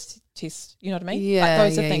doing the first test? You know what I mean? Like,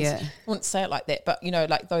 those are things, I wouldn't say it like that, but, you know,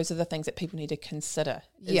 like, those are the things that people need to consider.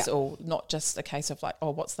 It's all not just a case of like,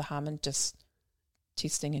 oh, what's the harm in just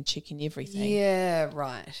testing and checking everything? Yeah,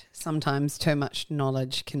 right. Sometimes too much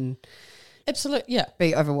knowledge can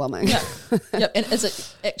be overwhelming. And is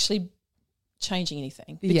it actually changing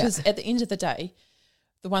anything? Because at the end of the day,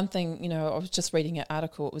 the one thing, you know, I was just reading an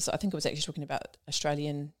article, I think it was actually talking about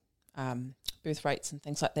Australian birth rates and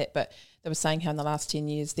things like that, but they were saying how in the last 10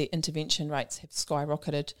 years their intervention rates have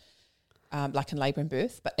skyrocketed, like in labour and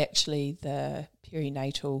birth, but actually the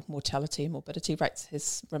perinatal mortality and morbidity rates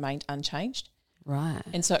has remained unchanged. Right.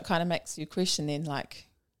 And so it kind of makes you question then, like,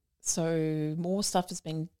 so more stuff is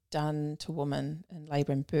being done to women in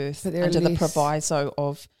labour and birth under the proviso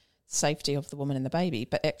of safety of the woman and the baby,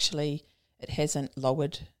 but actually it hasn't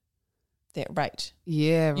lowered that rate.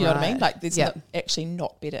 Yeah, you know what I mean? Like, there's actually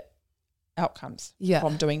not better outcomes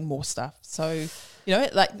from doing more stuff. So, you know,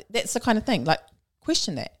 like, that's the kind of thing, like,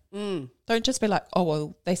 question that. Don't just be like, oh,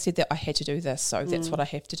 well, they said that I had to do this, so that's what I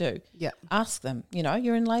have to do. Yeah. Ask them, you know,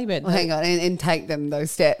 you're in labour. Well, hang on, and take them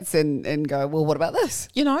those stats and go, well, what about this?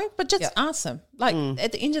 You know, but just ask them. Like,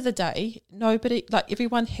 at the end of the day, nobody, like,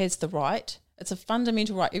 everyone has the right, it's a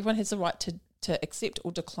fundamental right, everyone has the right to accept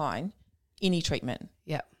or decline any treatment.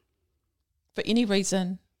 Yeah. For any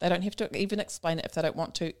reason. They don't have to even explain it if they don't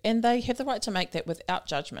want to. And they have the right to make that without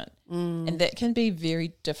judgment. And that can be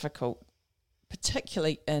very difficult,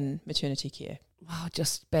 particularly in maternity care. Wow,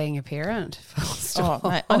 just being a parent. Oh,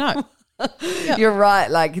 mate, I know. You're right.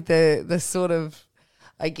 Like, the sort of,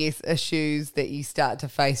 I guess, issues that you start to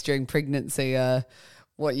face during pregnancy are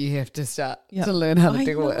what you have to start to learn how to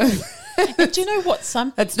deal with. And do you know what?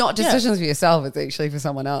 It's not decisions for yourself, it's actually for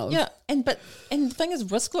someone else. Yeah, and the thing is,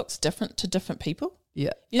 risk looks different to different people.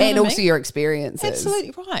 Yeah, you know, and also your experiences.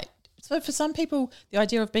 Absolutely right. So for some people, the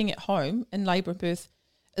idea of being at home in labour and birth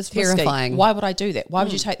is terrifying. Risky. Why would I do that? Why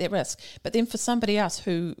would you take that risk? But then for somebody else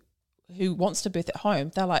who wants to birth at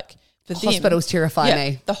home, they're like, for them, hospitals terrify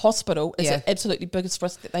me. The hospital is the absolutely biggest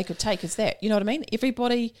risk that they could take is that. You know what I mean?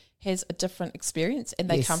 Everybody has a different experience and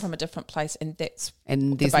they come from a different place, and there's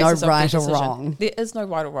no right or wrong. There is no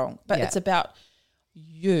right or wrong, but it's about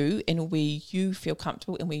you and where you feel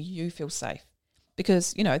comfortable and where you feel safe.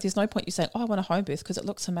 Because, you know, there's no point you saying, oh, I want a home birth because it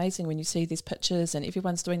looks amazing when you see these pictures and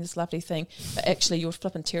everyone's doing this lovely thing, but actually you're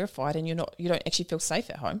flipping terrified and you don't actually feel safe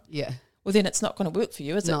at home. Yeah. Well, then it's not going to work for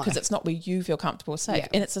you, is it? Because it's not where you feel comfortable or safe. Yeah.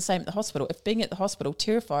 And it's the same at the hospital. If being at the hospital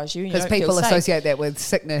terrifies you, because people associate that with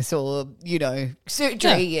sickness or, you know,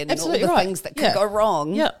 surgery and all the things that could go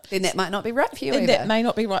wrong, then that might not be right for you. And that may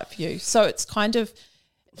not be right for you. So it's kind of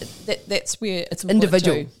that's where it's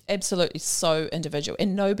individual. Absolutely, so individual,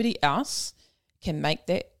 and nobody else can make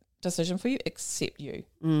that decision for you except you.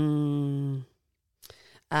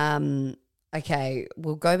 Okay,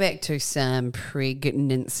 we'll go back to some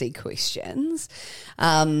pregnancy questions.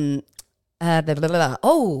 Blah, blah, blah.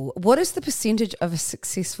 Oh, what is the percentage of a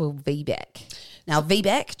successful VBAC? Now,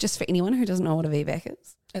 VBAC, just for anyone who doesn't know what a VBAC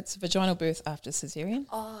is. It's vaginal birth after cesarean.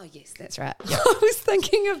 Oh, yes, that's right. Yep. I was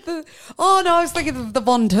thinking of the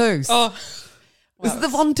Ventouse. Oh, is it the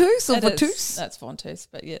Ventouse or Ventouse? That's Ventouse,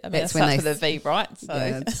 but yeah, I mean, That's it starts with a V, right? So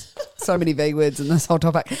yeah, so many V words in this whole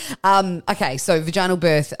topic. Okay, so vaginal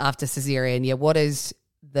birth after cesarean. Yeah, what is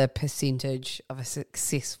the percentage of a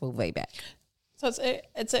successful VBAC? So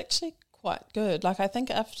it's actually quite good. Like I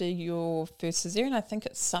think after your first cesarean, I think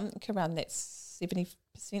it's something around that 70%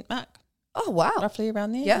 mark. Oh wow, roughly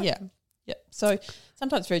around there. Yeah. So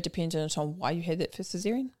sometimes very dependent on why you had that first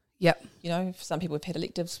cesarean. Yep. You know, some people have had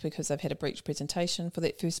electives because they've had a breech presentation for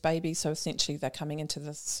that first baby. So essentially they're coming into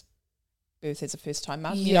this birth as a first time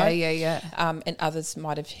mum. Yeah. And others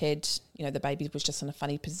might have had, you know, the baby was just in a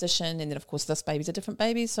funny position. And then, of course, this baby's a different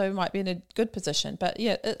baby, so it might be in a good position. But,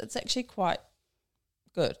 yeah, it's actually quite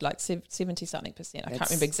good, like 70-something%. I can't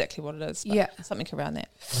remember exactly what it is, but something around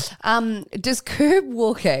that. Does curb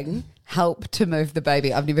walking help to move the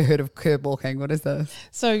baby? I've never heard of curb walking. What is this?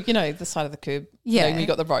 So, you know, the side of the curb, yeah, you know, you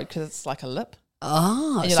got the road because it's like a lip.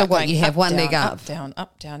 Oh, so like what, you have one down, leg up?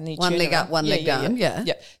 Up, down, knee one leg up, one leg down, yeah.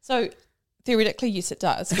 So theoretically, yes, it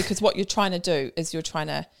does, because what you're trying to do is you can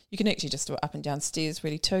actually just do it up and down stairs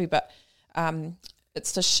really too, but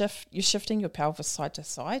it's to shift, you're shifting your pelvis side to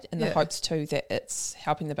side in the hopes too that it's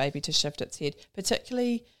helping the baby to shift its head.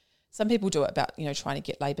 Particularly, some people do it about, you know, trying to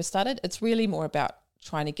get labour started. It's really more about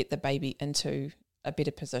trying to get the baby into a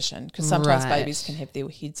better position, because sometimes babies can have their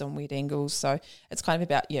heads on weird angles. So it's kind of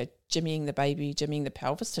about, jimmying the baby, jimmying the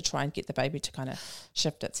pelvis to try and get the baby to kind of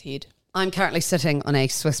shift its head. I'm currently sitting on a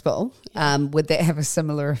Swiss ball. Would that have a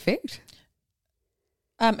similar effect?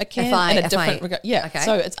 It can in a different regard. Yeah, okay.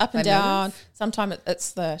 So it's up and down. Sometimes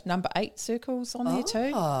it's the number 8 circles on there too.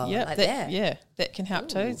 Yeah, like that. Yeah, that can help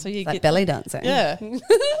too. So you like get belly dancing. Yeah.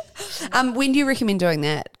 When do you recommend doing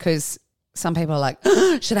that? Because some people are like,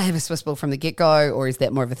 should I have a Swiss ball from the get-go, or is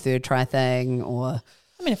that more of a third try thing? Or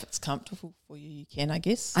I mean, if it's comfortable for you, you can, I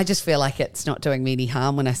guess. I just feel like it's not doing me any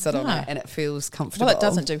harm when I sit on it and it feels comfortable. Well, it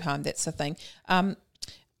doesn't do harm. That's the thing.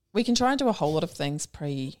 We can try and do a whole lot of things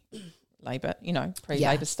pre-labour,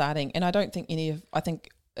 pre-labour starting. And I don't think I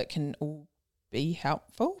think it can all be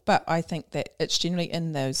helpful, but I think that it's generally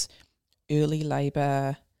in those early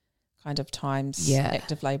labour kind of times,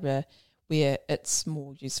 active labour, where it's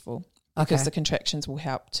more useful. Because the contractions will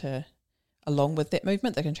help to, along with that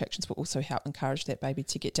movement, the contractions will also help encourage that baby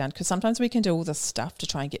to get down. Because sometimes we can do all this stuff to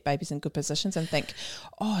try and get babies in good positions and think,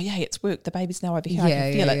 oh, yeah, it's worked. The baby's now over here. I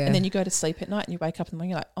can feel it. And then you go to sleep at night and you wake up in the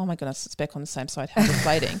morning, you're like, oh, my goodness, it's back on the same side. How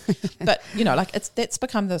deflating. But, that's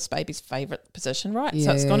become this baby's favourite position, right?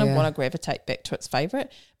 So it's going to want to gravitate back to its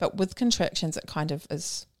favourite. But with contractions, it kind of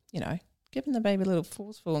is, giving the baby a little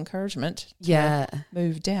forceful encouragement to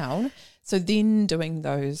move down. So then doing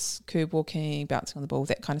those curb walking, bouncing on the ball,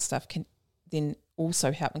 that kind of stuff can then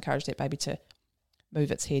also help encourage that baby to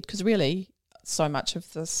move its head. Because really, so much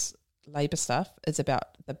of this labour stuff is about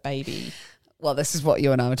the baby. Well, this is what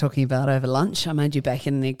you and I were talking about over lunch. I made you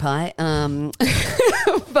bacon and egg pie.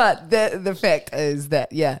 But the fact is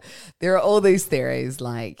that, there are all these theories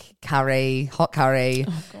like curry, hot curry.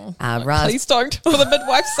 Oh, God. Please don't, for the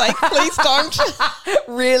midwife's sake, please don't.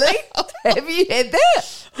 Really? Have you had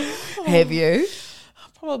that? Have you?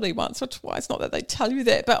 Probably once or twice. Not that they tell you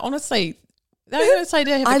that, but honestly, they're going to say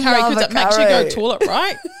to have a curry because it makes you go toilet,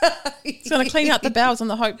 right? It's going to clean out the bowels in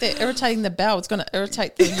the hope that irritating the bowel is going to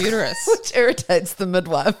irritate the uterus. Which irritates the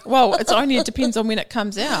midwife. Well, it depends on when it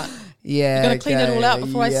comes out. Yeah. You're going to clean it all out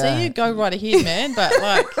before I see you? Go right ahead, man. But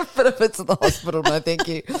but if it's at the hospital, no, thank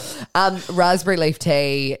you. Raspberry leaf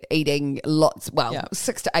tea, eating lots,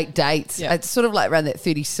 6 to 8 dates. Yeah. It's sort of like around that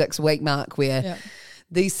 36-week mark where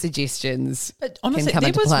these suggestions But honestly, can come there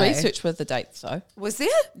into was play. research with the dates, though. Was there?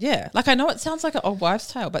 Yeah. Like, I know it sounds like an old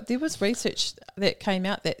wives' tale, but there was research that came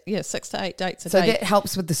out that, 6 to 8 dates a day. So that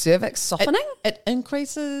helps with the cervix softening? It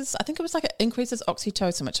increases, I think it was like it increases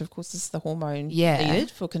oxytocin, which of course is the hormone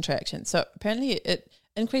needed for contraction. So apparently it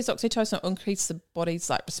increased oxytocin or increased the body's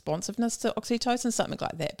like responsiveness to oxytocin, something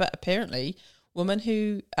like that. But apparently women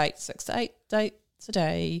who ate 6 to 8 dates a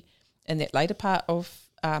day in that later part of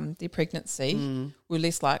their pregnancy were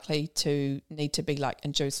less likely to need to be like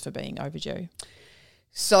induced for being overdue.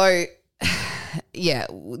 So,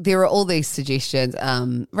 there are all these suggestions.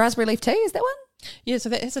 Raspberry leaf tea, is that one? Yeah, so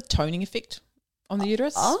that has a toning effect on the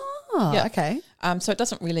uterus. Oh, okay. So it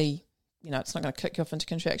doesn't really, it's not going to kick you off into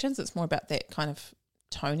contractions. It's more about that kind of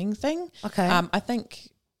toning thing. Okay. I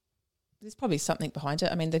think there's probably something behind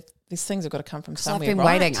it. I mean, these things have got to come from I've somewhere. been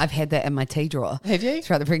right? waiting. I've had that in my tea drawer. Have you?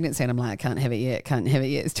 Throughout the pregnancy, and I'm like, I can't have it yet.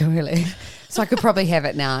 It's too early. So I could probably have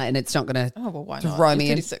it now, and it's not going to why not? throw me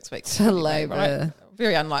 36 weeks to labour. Right?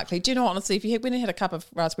 Very unlikely. Do you know, honestly, if you went and had a cup of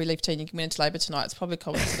raspberry leaf tea and you went into labour tonight, it's probably a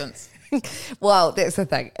coincidence. Well, that's the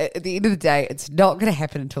thing. At the end of the day, it's not going to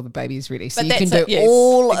happen until the baby is ready. So But you can that's do it, yes,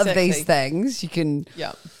 all of exactly. these things. You can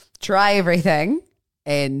Yeah. try everything,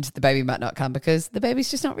 and the baby might not come because the baby's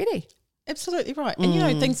just not ready. Absolutely right. And, you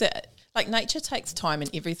know, things that, like nature takes time and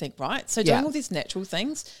everything, right? So doing Yeah. all these natural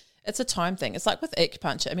things, it's a time thing. It's like with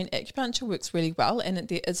acupuncture. I mean, acupuncture works really well, and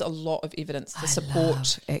there is a lot of evidence to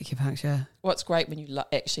support. Acupuncture. What's great when you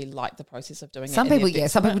actually like the process of doing it. Some and the people,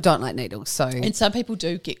 effects some of people it. don't like needles. So And some people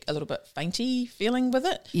do get a little bit fainty feeling with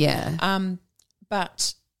it. yeah.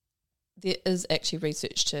 But there is actually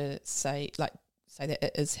research to say that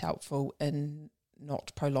it is helpful in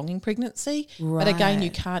not prolonging pregnancy. But again, you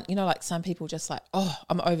Right. can't, you know, like some people just like, oh,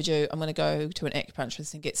 I'm overdue, I'm going to go to an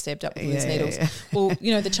acupuncturist and get stabbed up with all these needles. Yeah. Well,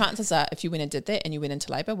 you know, the chances are if you went and did that and you went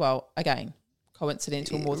into labour, well, again,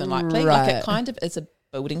 coincidental more than likely. Like Right. it kind of is a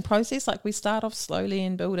building process. Like we start off slowly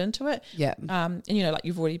and build into it. Yeah. And, you know, like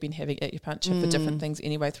you've already been having acupuncture for different things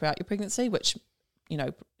anyway throughout your pregnancy, which, you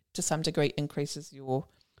know, to some degree increases your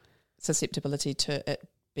susceptibility to it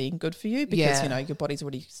being good for you because, Yeah. you know, your body's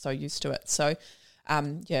already so used to it. So,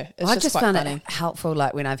 it's I just quite found funny. it helpful,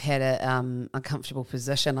 like when I've had a uncomfortable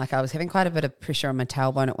position. Like I was having quite a bit of pressure on my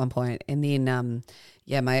tailbone at one point, and then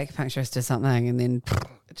my acupuncturist did something, and then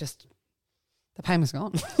the pain was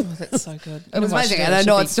gone. Oh, that's so good. It was You know what I amazing, should do? and I I should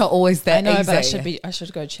know be- it's not always that I know, easy. but I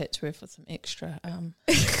should go chat to her for some extra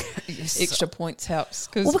extra points helps.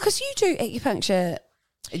 Well, because you do acupuncture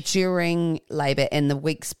during labour and the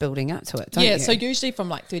weeks building up to it, don't you? So usually from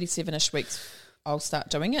like 37-ish weeks, I'll start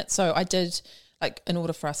doing it. So I did, like, in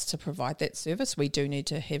order for us to provide that service, we do need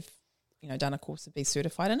to have, you know, done a course and be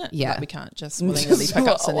certified in it. Yeah. Like we can't just willingly pick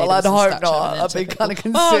up some Well, I'd needles and hope start shoving not. it I'd be into kinda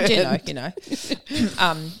people. Oh, concerned. you know.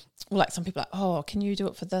 Well, like some people are like, oh, can you do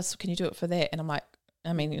it for this? Can you do it for that? And I'm like,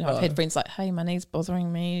 I mean, you know, I've had friends like, hey, my knee's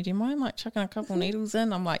bothering me. Do you mind like chucking a couple needles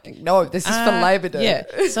in? I'm like, No, this is for labour day.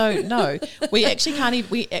 yeah. So no, we actually can't.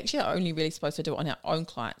 We actually are only really supposed to do it on our own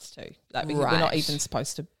clients too. Like we're not Right. even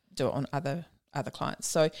supposed to do it on other clients.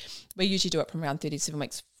 So we usually do it from around 37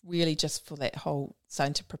 weeks, really just for that whole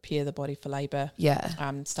starting to prepare the body for labour. Yeah.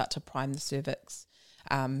 Start to prime the cervix,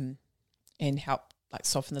 and help like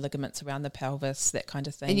soften the ligaments around the pelvis, that kind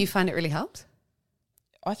of thing. And you find it really helps?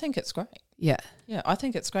 I think it's great. Yeah. Yeah, I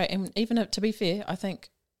think it's great. And even if, to be fair, I think,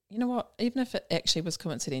 you know what, even if it actually was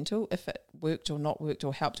coincidental, if it worked or not worked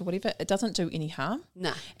or helped or whatever, it doesn't do any harm.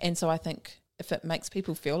 No. And so I think if it makes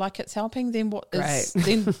people feel like it's helping, then what is, Great.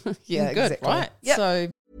 then, Yeah, then good, exactly. right? Yep. So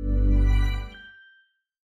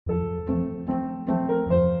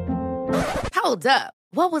Hold up.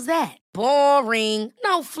 What was that? Boring.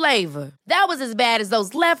 No flavor. That was as bad as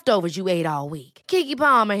those leftovers you ate all week. Keke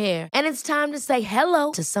Palmer here, and it's time to say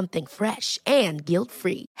hello to something fresh and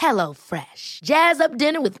guilt-free. Hello Fresh. Jazz up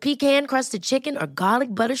dinner with pecan-crusted chicken or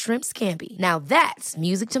garlic butter shrimp scampi. Now that's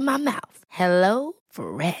music to my mouth. Hello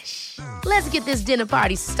Fresh. Let's get this dinner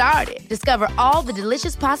party started. Discover all the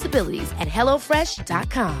delicious possibilities at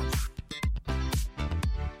hellofresh.com.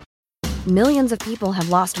 Millions of people have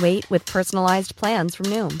lost weight with personalized plans from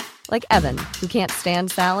Noom. Like Evan, who can't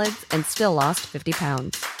stand salads and still lost 50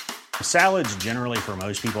 pounds. Salads generally for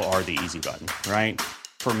most people are the easy button, right?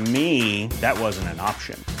 For me, that wasn't an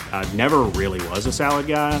option. I never really was a salad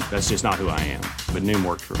guy. That's just not who I am. But Noom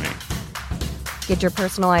worked for me. Get your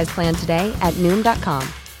personalized plan today at Noom.com.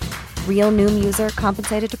 Real Noom user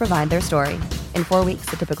compensated to provide their story. In 4 weeks,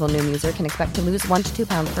 the typical Noom user can expect to lose 1 to 2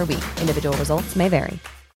 pounds per week. Individual results may vary.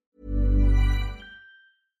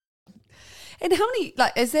 And how many,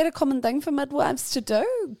 like, is that a common thing for midwives to do?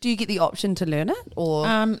 Do you get the option to learn it, or?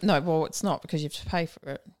 no, well, it's not because you have to pay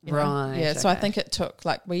for it. You know? Right, Yeah, so I okay. think it took,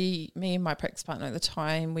 like, me and my practice partner at the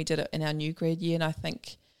time, we did it in our new grad year, and I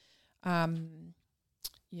think, I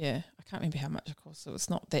can't remember how much it cost. So it's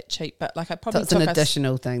not that cheap, but like I probably So it's an took us-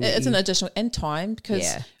 additional thing. that It's you- an additional in time because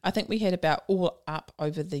Yeah. I think we had about all up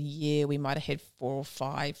over the year. We might have had 4 or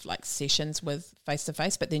 5 like sessions with face to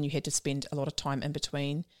face, but then you had to spend a lot of time in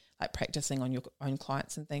between, like practicing on your own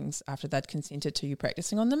clients and things after they'd consented to you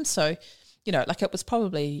practicing on them. So, you know, like it was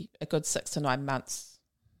probably a good 6 to 9 months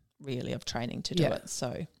really of training to do Yeah. it.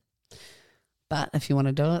 So, But if you want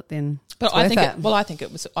to do it, then but it's I worth think it.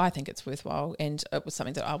 I think it's worthwhile, and it was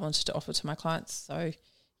something that I wanted to offer to my clients. So,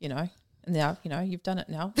 you know, And now, you know, you've done it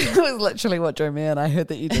now. It was literally what drew me in. I heard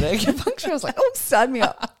that you did acupuncture. I was like, oh, sign me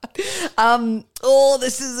up.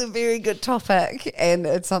 This is a very good topic. And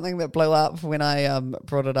it's something that blew up when I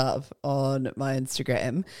brought it up on my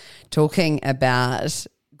Instagram, talking about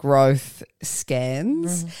growth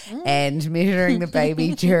scans and measuring the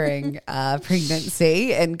baby during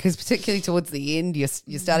pregnancy. And because particularly towards the end,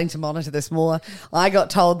 you're starting to monitor this more. I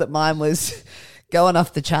got told that mine was going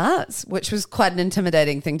off the charts, which was quite an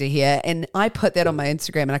intimidating thing to hear. And I put that on my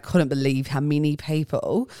Instagram and I couldn't believe how many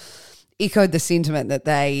people echoed the sentiment that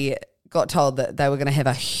they got told that they were going to have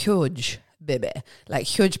a huge baby.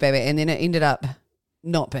 And then it ended up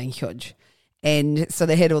not being huge. And so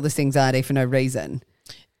they had all this anxiety for no reason.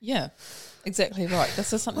 Yeah, exactly right.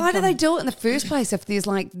 This is something. Why do they do it in the first place if there's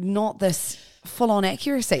like not this full-on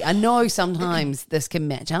accuracy? I know sometimes this can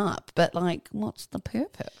match up, but like what's the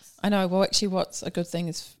purpose? I know. Well, actually, what's a good thing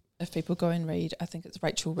is if people go and read, I think it's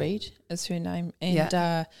Rachel Reed is her name,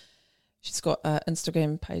 and she's got an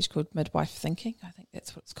Instagram page called Midwife Thinking. I think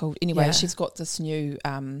that's what it's called. Anyway, she's got this new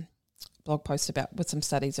blog post with some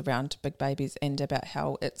studies around big babies and about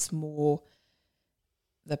how it's more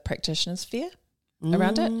the practitioner's fear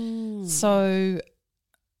around it. So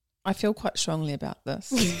I feel quite strongly about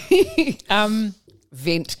this.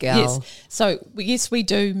 Vent, girl. Yes. So, yes, we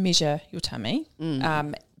do measure your tummy.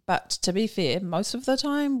 But to be fair, most of the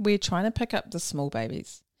time we're trying to pick up the small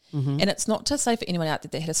babies. And it's not to say for anyone out there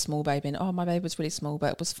that had a small baby and, oh, my baby was really small,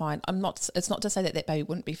 but it was fine. It's not to say that baby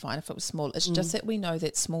wouldn't be fine if it was small. It's just that we know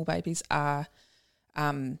that small babies are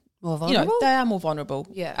more vulnerable. You know, they are more vulnerable.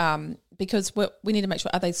 Yeah. Because we need to make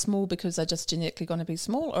sure, are they small because they're just genetically going to be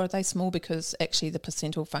small, or are they small because actually the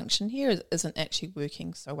placental function here isn't actually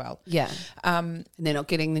working so well? Yeah. And they're not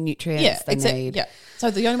getting the nutrients they need. Yeah.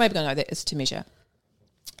 So the only way we're going to know that is to measure.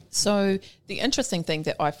 So the interesting thing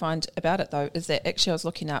that I find about it, though, is that actually I was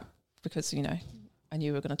looking up because, you know, I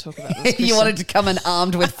knew we were going to talk about this. You wanted to come in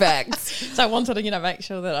armed with facts. So I wanted to, you know, make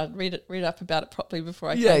sure that I'd read up about it properly before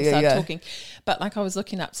I started talking. But like I was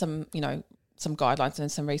looking up some, you know, some guidelines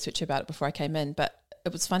and some research about it before I came in. But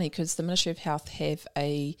it was funny because the Ministry of Health have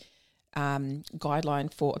a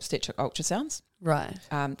guideline for obstetric ultrasounds. Right.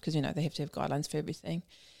 Because, you know, they have to have guidelines for everything.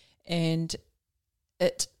 And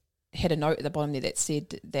it had a note at the bottom there that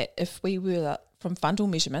said that if we were from fundal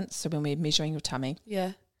measurements, so when we're measuring your tummy,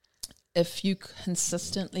 if you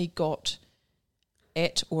consistently got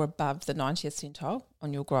at or above the 90th centile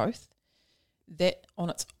on your growth, that on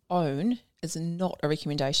its own is not a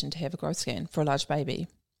recommendation to have a growth scan for a large baby.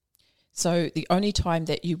 So the only time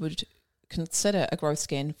that you would consider a growth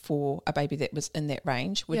scan for a baby that was in that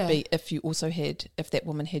range would be if that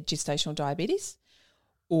woman had gestational diabetes,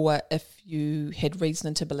 or if you had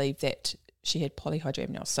reason to believe that she had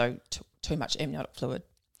polyhydramnios, so too much amniotic fluid.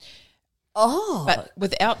 Oh. But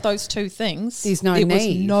without those two things, there was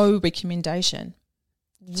no recommendation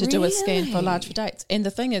to do a scan for large dates. And the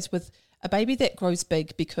thing is, with a baby that grows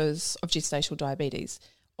big because of gestational diabetes,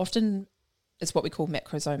 often is what we call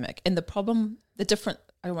macrosomic. And the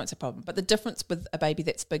difference with a baby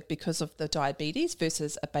that's big because of the diabetes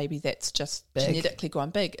versus a baby that's just genetically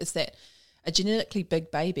grown big is that a genetically big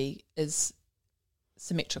baby is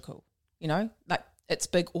symmetrical, you know, like it's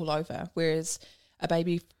big all over, whereas a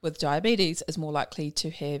baby with diabetes is more likely to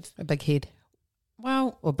have a big head.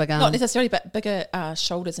 Well, or big arms. Not necessarily, but bigger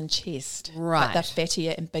shoulders and chest. Right. Like they're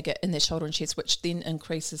fattier and bigger in their shoulder and chest, which then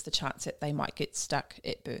increases the chance that they might get stuck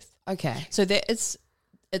at birth. Okay. So it's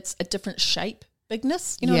a different shape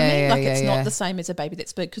bigness, you know what I mean? Like it's not the same as a baby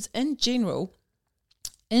that's big, because in general,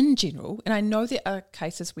 and I know there are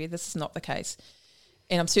cases where this is not the case,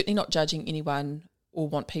 and I'm certainly not judging anyone or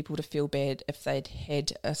want people to feel bad if they'd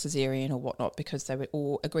had a cesarean or whatnot because they were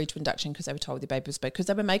all agreed to induction because they were told their baby was big, because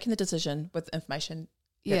they were making the decision with information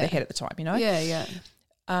that they had at the time, you know?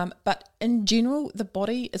 But in general, the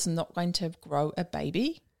body is not going to grow a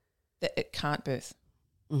baby that it can't birth.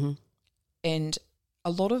 Mm-hmm. And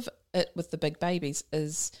a lot of it with the big babies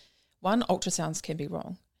is, one, ultrasounds can be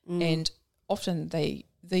wrong. And often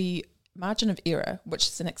the margin of error, which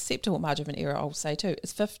is an acceptable margin of error, I'll say too,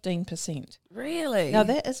 is 15%. Really? Now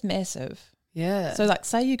that is massive. Yeah. So like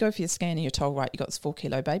say you go for your scan and you're told, right, you got this 4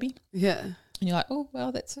 kilo baby. Yeah. And you're like, oh,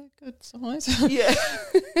 well, that's a good size. Yeah.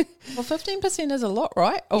 Well, 15% is a lot,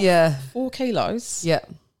 right? 4 kilos. Yeah.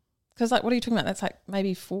 Because like, what are you talking about? That's like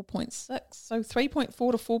maybe 4.6. So 3.4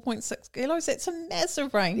 to 4.6 kilos, that's a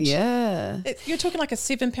massive range. Yeah. You're talking like a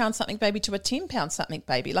 7 pound something baby to a 10 pound something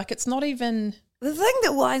baby. Like it's not even The thing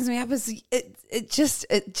that winds me up is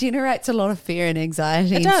it generates a lot of fear and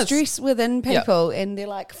anxiety and does. stress within people, and they're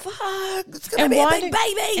like, "Fuck, it's gonna be a big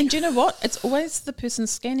baby." And do you know what? It's always the person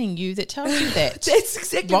scanning you that tells you that. That's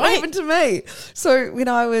exactly what happened to me. So when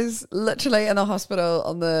I was literally in the hospital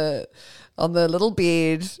on the little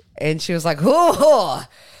bed, and she was like, "Oh,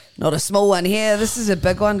 not a small one here. This is a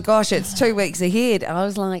big one. Gosh, it's 2 weeks ahead." I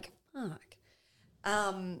was like, "Fuck."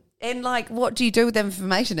 And like, what do you do with the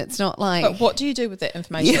information? It's not like. But what do you do with that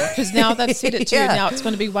information? Because now they've said it to you, now it's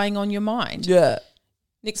going to be weighing on your mind. Yeah.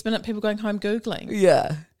 Next minute, people going home Googling.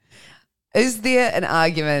 Yeah. Is there an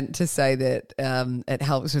argument to say that it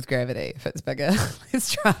helps with gravity if it's bigger?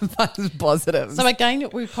 Let's try and find some positives. So again,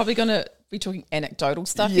 we're probably going to be talking anecdotal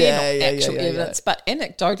stuff Yeah, here, not yeah, actual yeah, evidence. But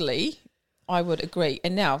anecdotally, I would agree.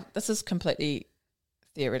 And now, this is completely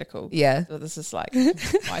theoretical. Yeah. So this is like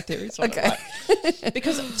my theories. Okay.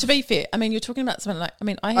 Because to be fair, I mean, you're talking about something like,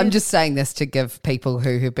 I'm just saying this to give people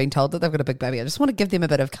who've been told that they've got a big baby, I just want to give them a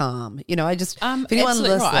bit of calm. You know, I just, if anyone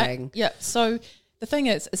listening. Right. Yeah. So the thing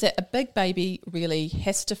is that a big baby really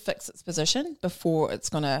has to fix its position before it's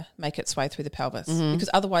going to make its way through the pelvis, because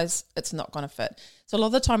otherwise it's not going to fit. So a lot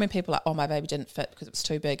of the time when people are like, oh, my baby didn't fit because it was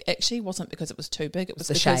too big, actually it wasn't because it was too big. It was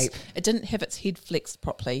because shape. It didn't have its head flexed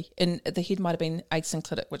properly, and the head might have been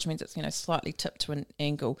asynclitic, which means it's, slightly tipped to an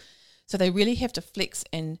angle. So they really have to flex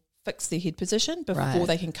and fix their head position before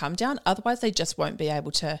they can come down. Otherwise they just won't be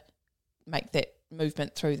able to make that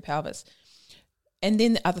movement through the pelvis. And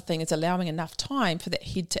then the other thing is allowing enough time for that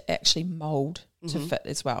head to actually mould to fit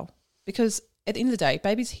as well. Because at the end of the day,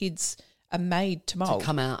 babies' heads are made to mould. To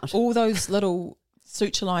come out. All those little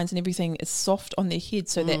suture lines and everything is soft on their head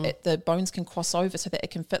so that the bones can cross over so that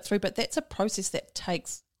it can fit through. But that's a process that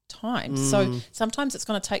takes time. So sometimes it's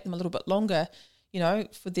going to take them a little bit longer,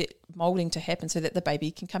 for the moulding to happen so that the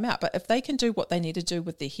baby can come out. But if they can do what they need to do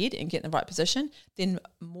with their head and get in the right position, then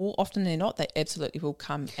more often than not, they absolutely will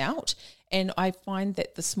come out. And I find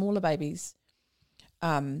that the smaller babies,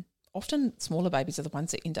 often smaller babies are the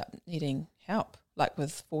ones that end up needing help, like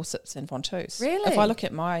with forceps and ventouses. Really? If I look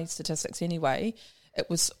at my statistics anyway, it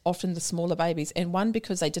was often the smaller babies. And one,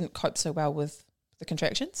 because they didn't cope so well with the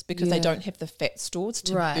contractions, because they don't have the fat stores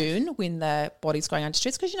to burn when the body's going under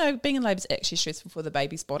stress, because being in labour is actually stressful for the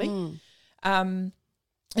baby's body, and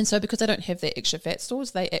so because they don't have their extra fat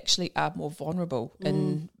stores, they actually are more vulnerable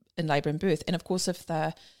in labour and birth. And of course, if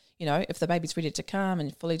the baby's ready to come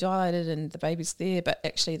and fully dilated and the baby's there, but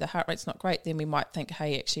actually the heart rate's not great, then we might think,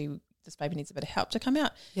 hey, actually this baby needs a bit of help to come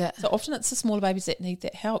out. Yeah. So often it's the smaller babies that need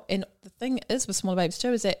that help. And the thing is with smaller babies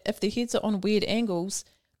too is that if their heads are on weird angles,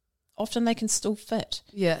 often they can still fit.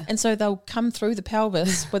 Yeah. And so they'll come through the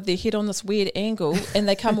pelvis with their head on this weird angle, and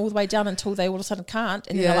they come all the way down until they all of a sudden can't.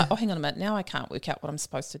 And then they're like, oh, hang on a minute, now I can't work out what I'm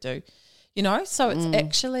supposed to do. So it's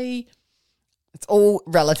actually... It's all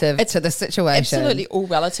relative to the situation. Absolutely all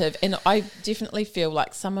relative. And I definitely feel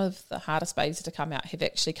like some of the hardest babies to come out have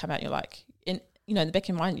actually come out and you're like, in the back of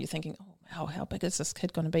your mind, you're thinking, oh, wow, how big is this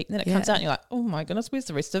kid going to be? And then it comes out and you're like, oh my goodness, where's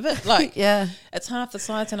the rest of it? Like, it's half the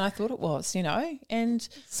size than I thought it was, And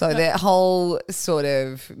so that whole sort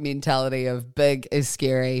of mentality of big is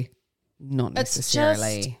scary, not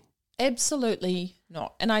necessarily. It's just absolutely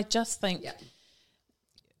not. And I just think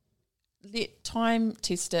let time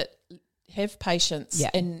test it, have patience,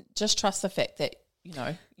 and just trust the fact that,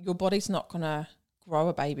 your body's not going to grow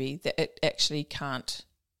a baby that it actually can't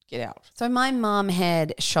get out. So my mum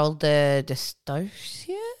had shoulder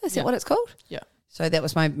dystocia. Is that what it's called? Yeah. So that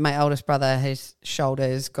was my oldest brother. His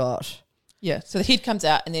shoulders got... Yeah. So the head comes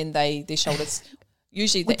out and then their shoulders...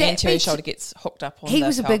 Usually the anterior shoulder gets hooked up on the pelvis. He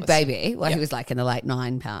was a big baby. Well, he was like in the late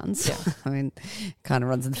 9 pounds. Yeah. I mean, kind of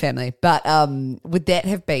runs in the family. But would that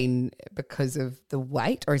have been because of the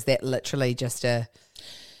weight, or is that literally just a...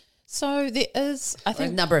 So there is, I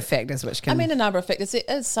think... a number of factors which can... a number of factors. There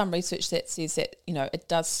is some research that says that, it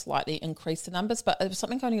does slightly increase the numbers, but it was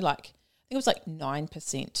something only like, I think it was like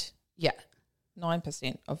 9%. Yeah.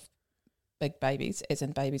 9% of big babies, as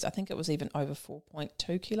in babies. I think it was even over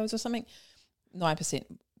 4.2 kilos or something. 9%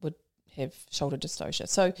 would have shoulder dystocia.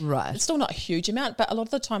 So it's still not a huge amount, but a lot of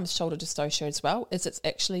the time with shoulder dystocia as well is it's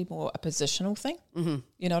actually more a positional thing. Mm-hmm.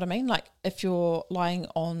 You know what I mean? Like if you're lying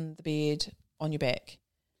on the bed on your back,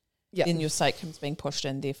 then your sacrum's being pushed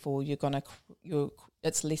in, therefore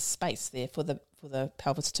it's less space there for the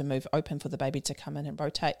pelvis to move open for the baby to come in and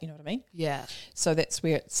rotate, you know what I mean? Yeah. So that's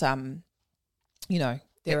where it's there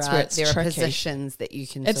are positions that you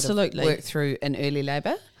can sort of work through in early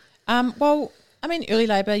labour. Early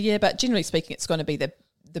labour, but generally speaking, it's going to be the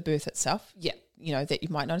birth itself. Yeah. that you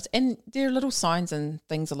might notice. And there are little signs and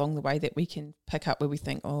things along the way that we can pick up where we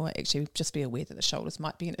think, oh, actually just be aware that the shoulders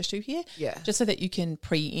might be an issue here. Yeah. Just so that you can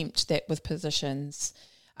preempt that with positions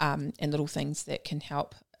and little things that can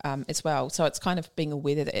help as well. So it's kind of being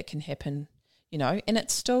aware that it can happen, and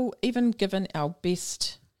it's still, even given our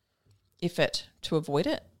best effort to avoid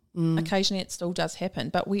it, occasionally it still does happen.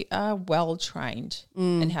 But we are well trained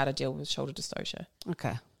in how to deal with shoulder dystocia.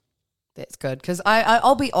 Okay. That's good, because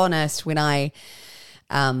I'll be honest, when I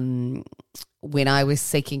was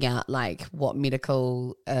seeking out like what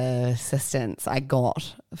medical assistance I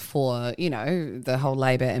got for the whole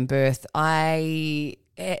labour and birth, I'd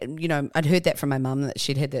heard that from my mum that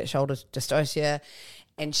she'd had that shoulder dystocia,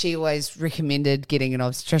 and she always recommended getting an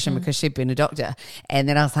obstetrician because she'd been a doctor. And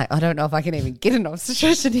then I was like, I don't know if I can even get an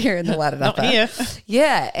obstetrician here in the Wairarapa. Not here.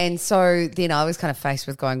 Yeah. And so then I was kind of faced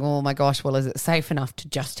with going, oh my gosh, well, is it safe enough to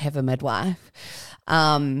just have a midwife?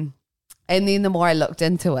 And then the more I looked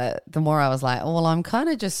into it, the more I was like, oh, well, I'm kind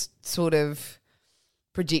of just sort of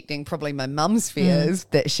projecting probably my mum's fears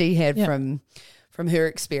that she had from her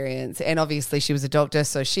experience. And obviously she was a doctor,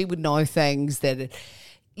 so she would know things that,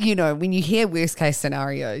 when you hear worst case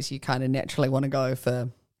scenarios, you kind of naturally want to go for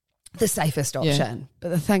the safest option. Yeah. But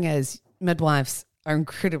the thing is, midwives are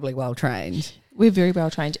incredibly well trained. We're very well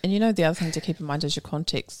trained. And the other thing to keep in mind is your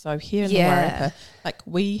context. So here in the Wairarapa,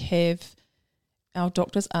 we have, our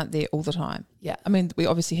doctors aren't there all the time. Yeah. I mean, we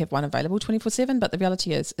obviously have one available 24/7, but the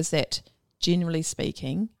reality is that generally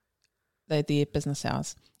speaking, they're there business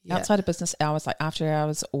hours. Yeah. Outside of business hours, like after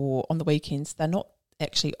hours or on the weekends, they're not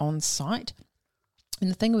actually on site. And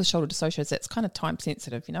the thing with shoulder dystocia is it's kind of time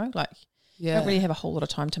sensitive, you don't really have a whole lot of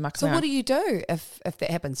time to muck around. So what do you do if that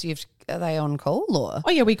happens? Are they on call or? Oh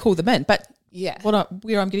yeah, we call them in. But yeah,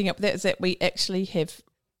 where I'm getting at with that is that we actually have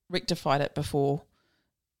rectified it before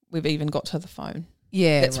we've even got to the phone.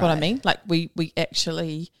 Yeah, that's what I mean. Like we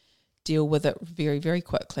actually deal with it very, very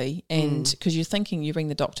quickly. And because you're thinking you ring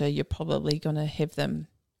the doctor, you're probably going to have them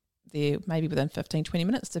there maybe within 15, 20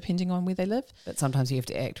 minutes, depending on where they live. But sometimes you have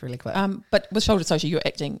to act really quick. But with shoulder dystocia, you're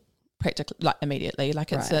acting practically like immediately.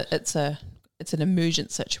 Like it's an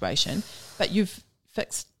emergent situation. But you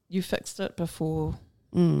fixed it before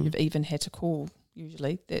you've even had to call.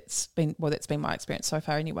 Usually, that's been my experience so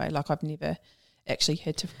far. Anyway, like I've never actually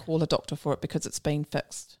had to call a doctor for it because it's been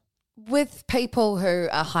fixed. With people who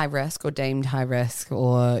are high risk or deemed high risk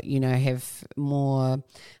or, have more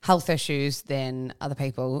health issues than other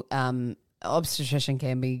people, obstetrician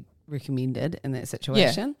can be recommended in that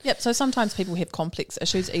situation. Yeah. Yep. So sometimes people have complex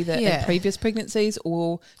issues either in previous pregnancies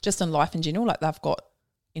or just in life in general, like they've got,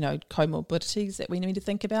 comorbidities that we need to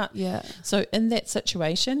think about. Yeah. So in that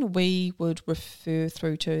situation, we would refer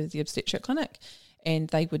through to the obstetric clinic, and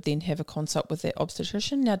they would then have a consult with their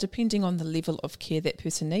obstetrician. Now, depending on the level of care that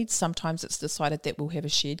person needs, sometimes it's decided that we'll have a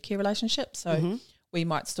shared care relationship. So we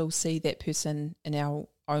might still see that person in our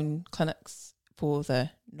own clinics for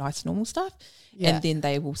the nice normal stuff, and then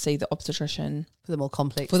they will see the obstetrician for the more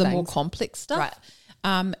complex stuff. Right.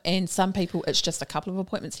 And some people, it's just a couple of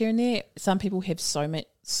appointments here and there. Some people have so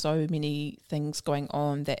many things going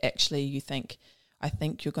on that actually you think, I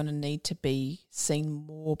think you're going to need to be seen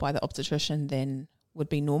more by the obstetrician than would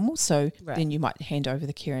be normal. So then you might hand over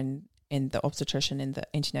the care, and the obstetrician and the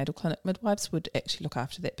antenatal clinic midwives would actually look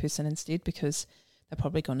after that person instead, because they're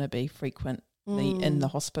probably going to be frequently in the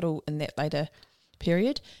hospital in that later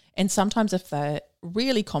period. And sometimes if they're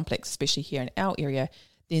really complex, especially here in our area,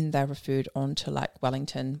 then they're referred on to like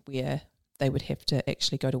Wellington, where they would have to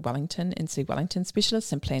actually go to Wellington and see Wellington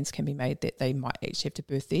specialists, and plans can be made that they might actually have to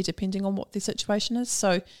birth there depending on what their situation is.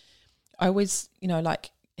 So I always,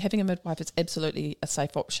 like having a midwife is absolutely a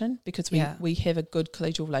safe option, because we have a good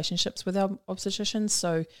collegial relationships with our obstetricians.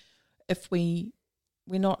 So if we're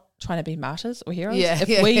not trying to be martyrs or heroes.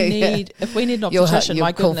 If we need an obstetrician,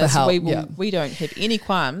 my goodness, we don't have any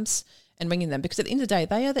qualms in ringing them, because at the end of the day,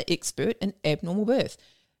 they are the expert in abnormal birth.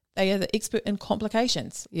 They are the expert in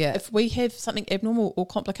complications. Yeah. If we have something abnormal or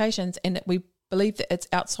complications and we believe that it's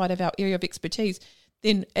outside of our area of expertise,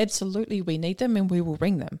 then absolutely we need them and we will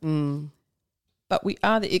ring them. But we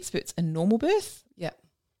are the experts in normal birth. Yeah.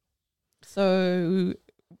 So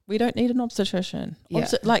we don't need an obstetrician.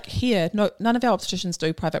 Like here, none of our obstetricians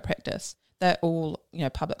do private practice. They're all,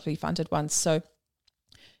 publicly funded ones. So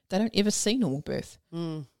they don't ever see normal birth.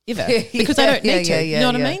 Ever. Because they don't need to. You know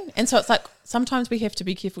what I mean? And so it's like sometimes we have to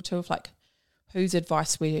be careful too of like whose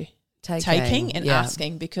advice we're taking and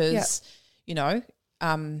asking, because,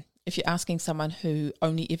 if you're asking someone who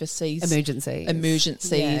only ever sees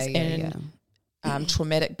emergencies and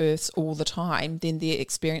traumatic births all the time, then their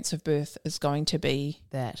experience of birth is going to be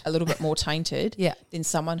a little bit more tainted than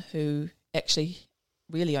someone who actually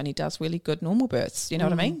really only does really good normal births. You know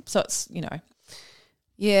what I mean? So it's,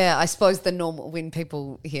 Yeah, I suppose the normal, when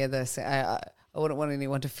people hear this, I wouldn't want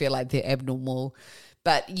anyone to feel like they're abnormal,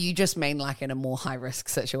 but you just mean like in a more high risk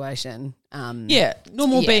situation.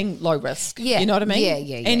 Normal being low risk. Yeah. You know what I mean?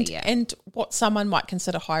 Yeah. And what someone might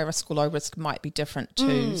consider high risk or low risk might be different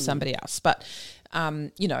to somebody else. But,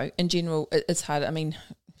 in general, it's hard. I mean,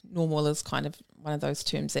 normal is kind of one of those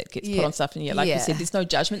terms that gets put on stuff, and like you said, there's no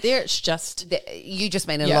judgment there. It's just you just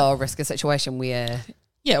mean a lower risk situation where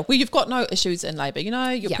well, you've got no issues in labour.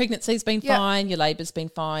 Your pregnancy's been fine, your labour's been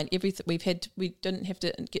fine. Everything we didn't have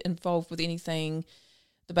to get involved with anything.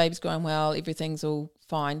 The baby's growing well, everything's all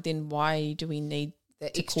fine. Then why do we need the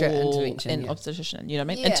to extra call intervention, an obstetrician? You know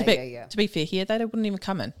what I mean? Yeah, and to be fair here, they wouldn't even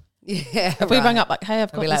come in. Yeah, if we rang up like, hey,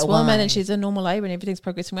 I've got this woman why? and she's in normal labour and everything's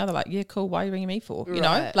progressing well, they're like, yeah, cool. Why are you ringing me for? You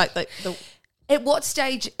know, like At what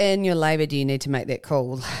stage in your labour do you need to make that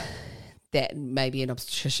call that maybe an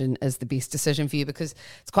obstetrician is the best decision for you? Because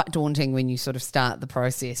it's quite daunting when you sort of start the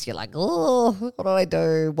process. You're like, oh, what do I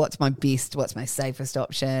do? What's my safest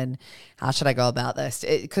option? How should I go about this?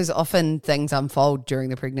 Because often things unfold during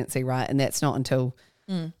the pregnancy, right? And that's not until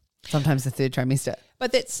sometimes the third trimester.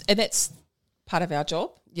 But that's part of our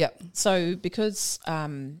job. Yep. So because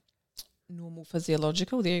normal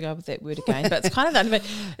physiological, there you go with that word again, but it's kind of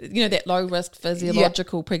that low risk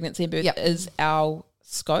physiological pregnancy and birth is our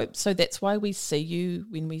scope. So that's why we see you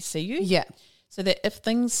when we see you. Yeah. So that if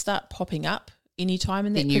things start popping up anytime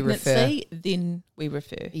in that pregnancy, then we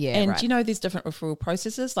refer. Yeah. And there's different referral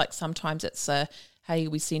processes. Like sometimes it's hey,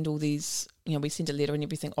 we send all these, we send a letter and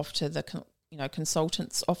everything off to the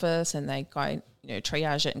consultant's office, and they go,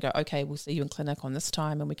 triage it and go, okay, we'll see you in clinic on this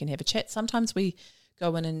time and we can have a chat. Sometimes we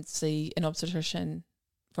go in and see an obstetrician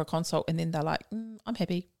for a consult, and then they're like, I'm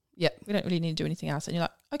happy. Yep. We don't really need to do anything else. And you're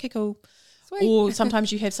like, okay, cool. Sweet. Or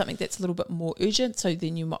sometimes you have something that's a little bit more urgent, so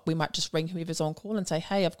then we might just ring whoever's on call and say,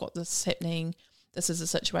 hey, I've got this happening. This is the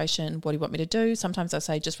situation. What do you want me to do? Sometimes I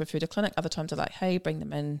say just refer to clinic. Other times they're like, hey, bring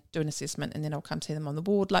them in, do an assessment, and then I'll come see them on the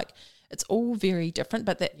ward. Like, it's all very different,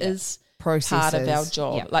 but that is part of our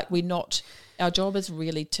job. Yep. Like, our job is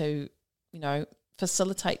really to,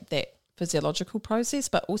 facilitate that physiological process,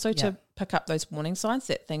 but also to pick up those warning signs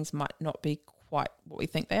that things might not be quite what we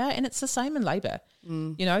think they are. And it's the same in labour.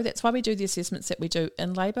 That's why we do the assessments that we do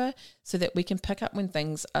in labour, so that we can pick up when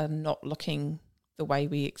things are not looking the way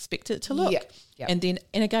we expect it to look. And then,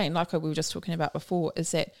 and again, like we were just talking about before,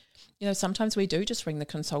 is that, sometimes we do just ring the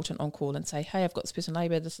consultant on call and say, hey, I've got this person in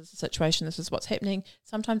labour, this is the situation, this is what's happening.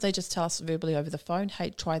 Sometimes they just tell us verbally over the phone,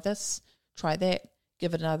 hey, try this, try that,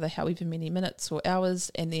 give it another however many minutes or hours,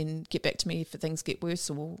 and then get back to me if things get worse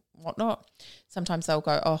or whatnot. Sometimes they'll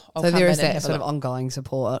go, oh, I'll come in. So there is that sort of ongoing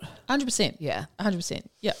support. 100%. Yeah. 100%.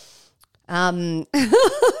 Yeah. I'm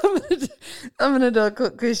going to do a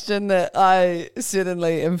quick question that I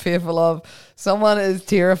certainly am fearful of. Someone is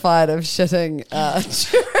terrified of shitting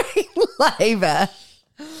during labour.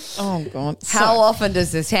 Oh, God. How often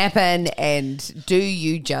does this happen, and do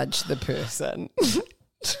you judge the person?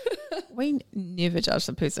 We never judge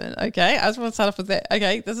the person, okay? I just want to start off with that.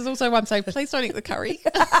 Okay, this is also why I'm saying please don't eat the curry.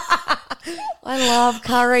 I love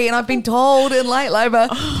curry, and I've been told in late labour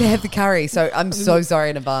to have the curry, so I'm so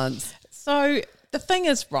sorry in advance. So the thing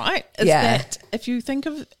is, right, is that if you think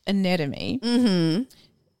of anatomy,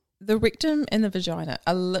 the rectum and the vagina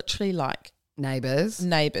are literally like neighbours,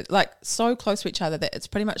 like so close to each other that it's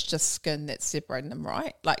pretty much just skin that's separating them,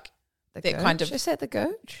 right? Like the that gooch? Kind of. Is that the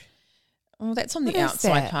gooch? Oh, that's on the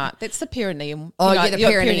outside part. That's the perineum. Oh, the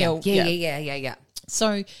perineal. Yeah.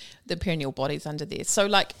 So the perineal body's under there. So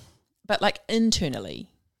but internally,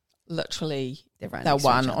 literally, they're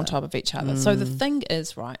one on top of each other. So the thing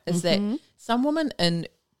is, right, is that some women in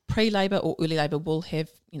pre-labour or early labour will have,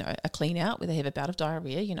 a clean out where they have a bout of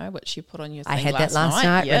diarrhea, which you put on your thing. I had that last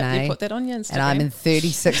night, Renee. You put that on your Instagram. And I'm in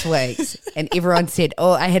 36 weeks. And everyone said,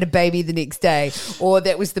 oh, I had a baby the next day, or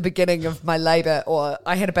that was the beginning of my labour, or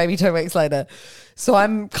I had a baby 2 weeks later. So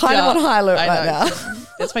I'm kind of on high alert right now.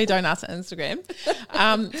 That's why you don't ask on Instagram.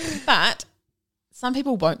 But some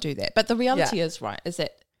people won't do that. But the reality is, right, is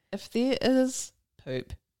that if there is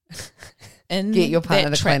poop in get your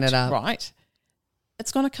partner to clean it up. Right,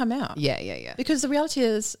 it's going to come out. Yeah. Because the reality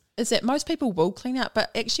is that most people will clean out,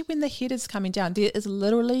 but actually when the head is coming down, there is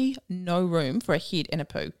literally no room for a head and a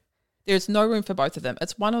poo. There's no room for both of them.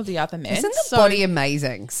 It's one or the other, man. Isn't the body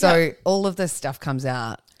amazing? So all of this stuff comes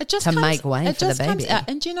out make way for the baby.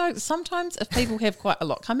 And sometimes if people have quite a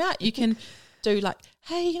lot come out, you can do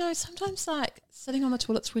hey, sometimes sitting on the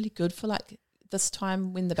toilet's really good for this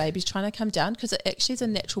time when the baby's trying to come down, because it actually is a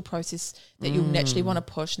natural process that you'll naturally want to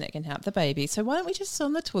push and that can help the baby. So why don't we just sit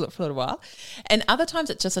on the toilet for a little while? And other times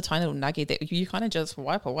it's just a tiny little nugget that you kind of just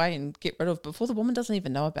wipe away and get rid of before the woman doesn't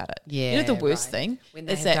even know about it. Yeah, you know, the worst thing when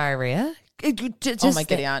they is have that diarrhea. Oh my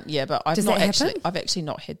giddy aunt, yeah, but I've actually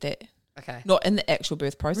not had that. Okay, not in the actual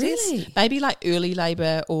birth process. Really? Maybe like early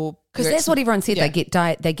labour, or because that's what everyone said. They get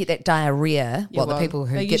that diarrhea. Yeah, the people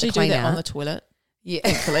who they get usually the clean do that out on the toilet. Yeah,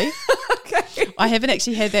 Thankfully. Okay. I haven't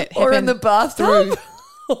actually had that happen. Or in the bathtub.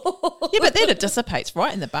 Yeah, but then it dissipates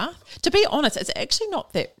right in the bath. To be honest, it's actually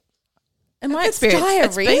not that. In my It's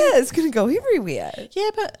experience, diarrhea. It's going to go everywhere. yeah,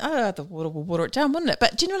 but the water will water it down, wouldn't it?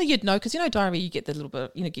 But generally, you'd know, because diarrhea, you get the little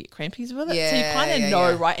bit, get crampies with it. So you kind of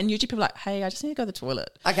know, right? And usually people are like, hey, I just need to go to the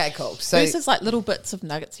toilet. Okay, cool. So versus like little bits of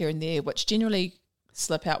nuggets here and there, which generally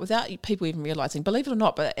slip out without people even realising. Believe it or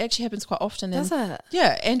not, but it actually happens quite often. Does it?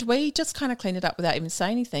 Yeah, and we just kind of clean it up without even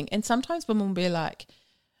saying anything. And sometimes women will be like,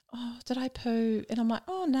 oh, did I poo? And I'm like,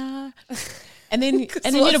 oh, nah. And then you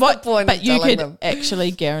know what? But you could actually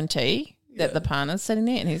guarantee that the partner's sitting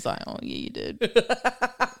there and he's like, oh, yeah, you did.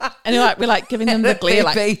 And we're like giving them the glare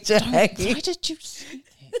like, why did you say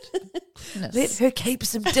that? Let her keep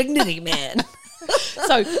some dignity, man.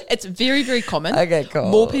 So it's very, very common. Okay, cool.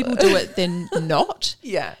 More people do it than not.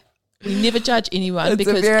 Yeah. We never judge anyone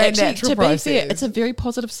because actually, to be fair, it's a very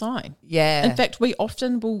positive sign. Yeah. In fact, we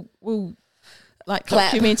often will like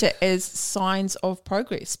document it as signs of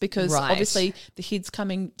progress, because obviously the head's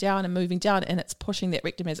coming down and moving down and it's pushing that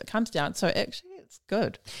rectum as it comes down. So actually it's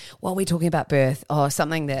good. While we're talking about birth,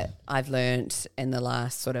 something that I've learned in the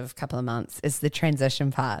last sort of couple of months is the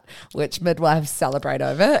transition part, which midwives celebrate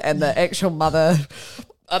over and the actual mother,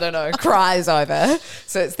 I don't know, cries over.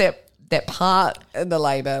 So it's that part in the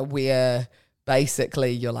labour where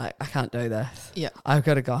basically you're like, I can't do this. Yeah. I've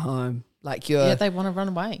got to go home. Like they want to run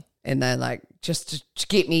away. And they're like, just to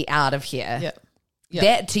get me out of here. Yeah.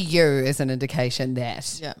 That to you is an indication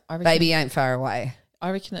that baby ain't far away.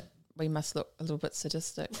 I reckon we must look a little bit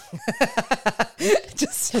sadistic.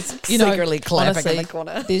 Just secretly clapping honestly, in the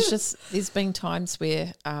corner. There's been times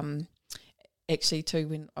where actually too,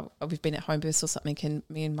 when we've been at home births or something, and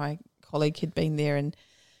me and my colleague had been there, and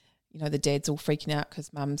the dad's all freaking out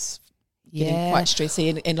because mum's getting quite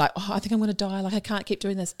stressy and like, oh, I think I'm going to die. Like, I can't keep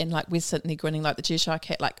doing this. And like, we're sitting there grinning like the Cheshire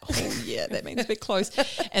cat, like, oh yeah, that means we're close.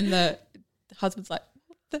 And the husband's like,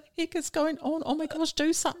 what the heck is going on? Oh my gosh,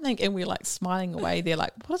 do something. And we're like smiling away. They're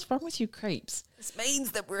like, what is wrong with you creeps? This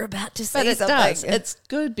means that we're about to see something. But it does. It's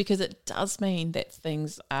good, because it does mean that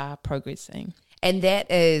things are progressing. And that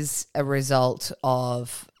is a result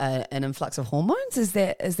of an influx of hormones. Is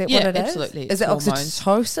that what it is? Absolutely. Is it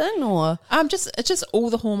oxytocin or it's just all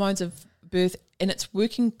the hormones of birth, and it's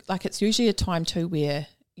working. Like, it's usually a time too where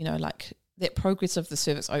like that progress of the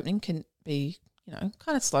cervix opening can be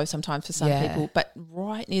kind of slow sometimes for some people, but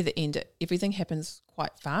right near the end everything happens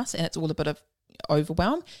quite fast, and it's all a bit of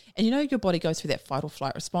overwhelm, and your body goes through that fight or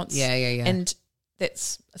flight response. And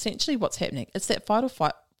that's essentially what's happening. It's that fight or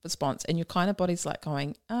flight response, and your kind of body's like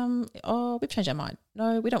going, we've changed our mind.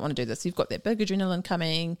 No, we don't want to do this. You've got that big adrenaline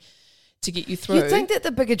coming to get you through. You'd think that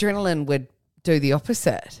the big adrenaline would do the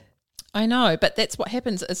opposite. I know, but that's what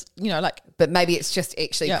happens is, But maybe it's just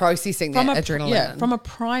actually processing that adrenaline. Yeah, from a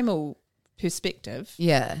primal perspective,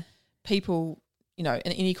 people, in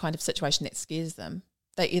any kind of situation that scares them,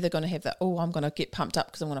 they're either going to have that, oh, I'm going to get pumped up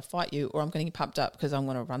because I'm going to fight you, or I'm going to get pumped up because I'm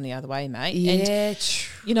going to run the other way, mate. Yeah,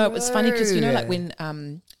 and, it was funny because, like when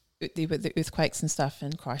there were the earthquakes and stuff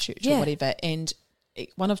in Christchurch or whatever, and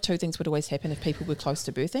one of two things would always happen if people were close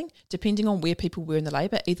to birthing, depending on where people were in the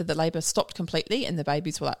labour. Either the labour stopped completely and the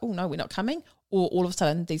babies were like, oh, no, we're not coming, or all of a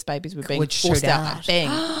sudden these babies were being forced out, like, bang,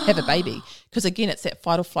 have a baby. Because, again, it's that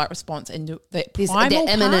fight or flight response, and that primal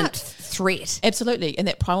that imminent threat. Absolutely. And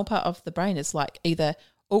that primal part of the brain is like either,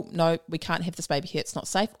 oh, no, we can't have this baby here, it's not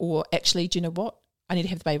safe, or actually, do you know what? I need to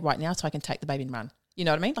have the baby right now so I can take the baby and run. You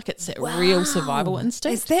know what I mean? Like, it's that real survival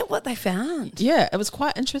instinct. Is that what they found? Yeah, it was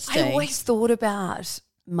quite interesting. I always thought about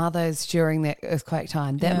mothers during that earthquake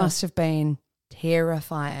time. That must have been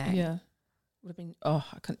terrifying. Yeah. Would have been,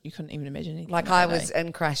 you couldn't even imagine anything. Like, I was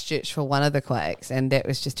in Christchurch for one of the quakes, and that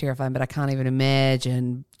was just terrifying, but I can't even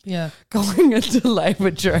imagine going into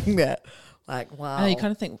labour during that. Like, wow. I know, you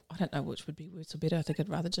kind of think, I don't know which would be worse or better. I think I'd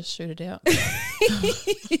rather just shoot it out.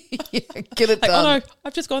 Get it done. Oh no,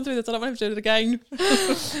 I've just gone through this. I don't want to have to do it again.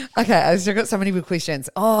 Okay, I've still got so many more questions.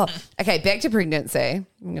 Okay, back to pregnancy.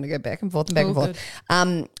 I'm going to go back and forth and back and forth.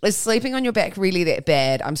 Is sleeping on your back really that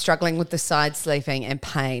bad? I'm struggling with the side sleeping and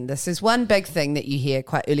pain. This is one big thing that you hear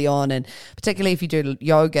quite early on, and particularly if you do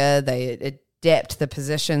yoga, it adapt the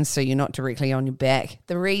position so you're not directly on your back.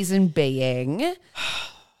 The reason being...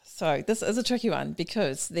 So this is a tricky one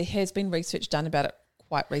because there has been research done about it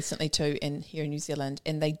quite recently too here in New Zealand,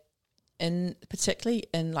 and particularly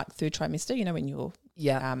in like third trimester, you know, when you're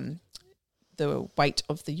the weight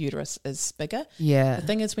of the uterus is bigger. Yeah. The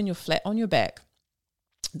thing is, when you're flat on your back,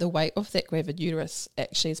 the weight of that gravid uterus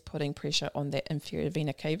actually is putting pressure on that inferior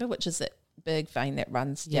vena cava, which is that big vein that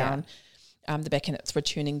runs down the back, and it's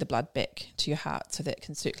returning the blood back to your heart so that it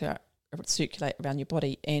can circulate around your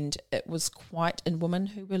body. And it was quite, in women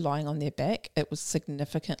who were lying on their back, it was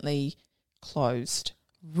significantly closed.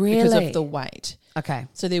 Really? Because of the weight. Okay.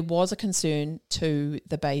 So there was a concern to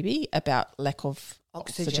the baby about lack of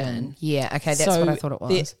oxygen. Yeah, okay, that's what I thought it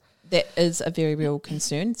was. That is a very real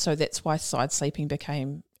concern. So that's why side sleeping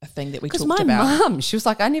became a thing that we talked about. Because my mum, she was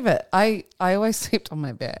like, I always slept on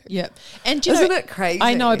my back. Yeah. And you Isn't know, it crazy?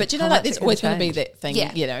 I know, but you know, how like much there's it always can going to be change. that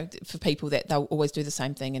thing, you know, for people that they'll always do the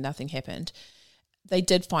same thing and nothing happened. They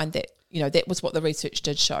did find that, you know, that was what the research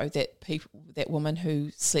did show, that women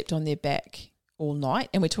who slept on their back all night,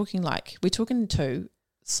 and we're talking two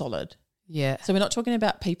solid. Yeah. So we're not talking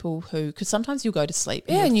about people who, because sometimes you'll go to sleep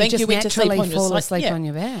and And you think just you went to sleep naturally on your fall side, asleep on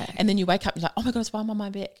your back. and then you wake up and you're like, oh my gosh, why am I on my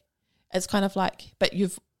back? It's kind of like, but you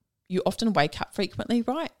often wake up frequently,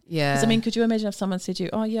 right? Yeah. Because I mean, could you imagine if someone said to you,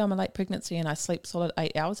 oh yeah, I'm a late pregnancy and I sleep solid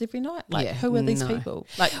 8 hours every night? Like, who are these people?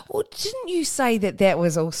 Like, well, didn't you say that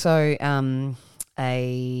was also a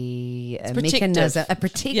mechanism, a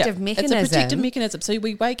protective mechanism? It's a protective mechanism. So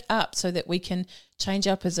we wake up so that we can change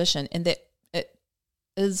our position, and that it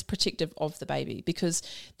is protective of the baby, because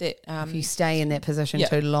that if you stay in that position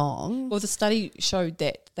too long. Well, the study showed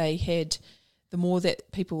that they had, the more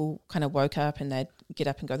that people kind of woke up and they'd get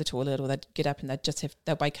up and go to the toilet, or they'd get up and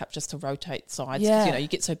they'd wake up just to rotate sides. Yeah. You know, you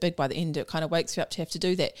get so big by the end, it kind of wakes you up to have to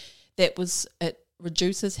do that. It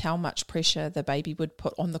reduces how much pressure the baby would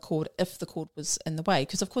put on the cord if the cord was in the way.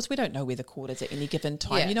 Because, of course, we don't know where the cord is at any given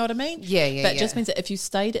time. Yeah. You know what I mean? Yeah. But it just means that if you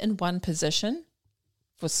stayed in one position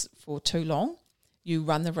for too long, you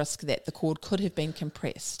run the risk that the cord could have been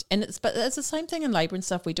compressed. But it's the same thing in labour and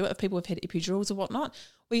stuff. We do it if people have had epidurals or whatnot.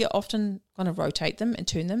 We are often going to rotate them and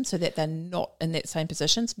turn them so that they're not in that same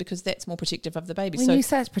positions, because that's more protective of the baby. When you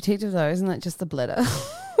say it's protective, though, isn't that just the bladder?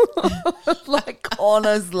 Like,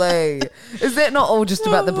 honestly, is that not all just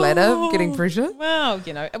about the bladder getting pressure? Well,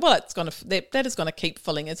 you know, that is going to keep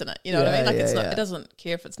filling, isn't it? You know what I mean? Like, it's not. It doesn't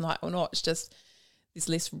care if it's night or not. It's just there's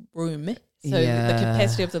less room, so the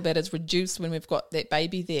capacity of the bladder is reduced when we've got that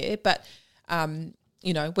baby there. But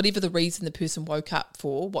you know, whatever the reason the person woke up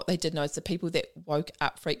for, what they did know is the people that woke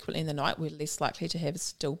up frequently in the night were less likely to have a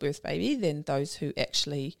stillbirth baby than those who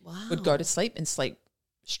actually would go to sleep and sleep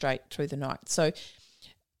straight through the night. So,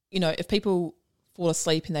 you know, if people fall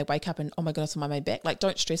asleep and they wake up and, oh my goodness, am I on my back? Like,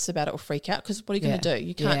 don't stress about it or freak out, because what are you going to do?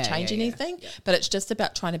 You can't change anything. Yeah. But it's just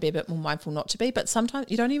about trying to be a bit more mindful not to be. But sometimes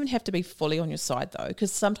you don't even have to be fully on your side, though,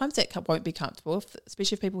 because sometimes that won't be comfortable,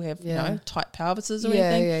 especially if people have, you know, tight pelvises or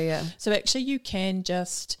anything. Yeah. So actually you can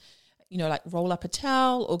just, you know, like roll up a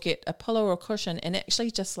towel or get a pillow or a cushion and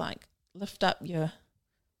actually just like lift up your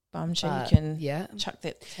bum so you can chuck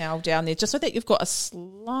that towel down there, just so that you've got a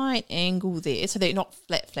slight angle there, so that you're not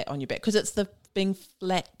flat on your back, because it's the being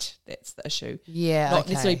flat that's the issue. Not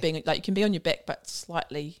necessarily being, like, you can be on your back but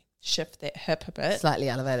slightly shift that hip a bit. Slightly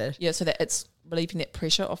elevated. Yeah, so that it's relieving that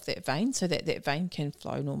pressure off that vein so that that vein can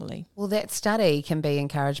flow normally. Well, that study can be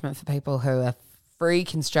encouragement for people who are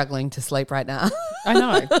freaking struggling to sleep right now. I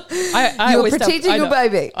know. I You're always protecting your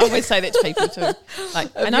baby. I always say that to people too.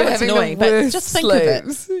 Like, I know it's annoying, but just think of it.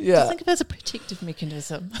 Yeah. Just think of it as a protective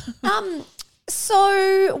mechanism.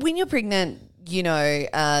 So when you're pregnant, you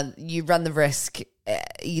know, you run the risk.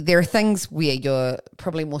 There are things where you're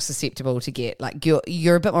probably more susceptible to get, like,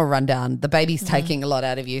 you're a bit more rundown. The baby's taking a lot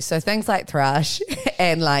out of you. So things like thrush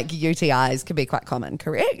and like UTIs can be quite common,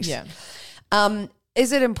 correct? Yeah.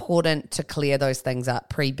 Is it important to clear those things up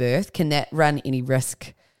pre-birth? Can that run any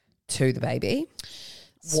risk to the baby?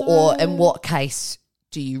 Or in what case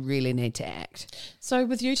do you really need to act? So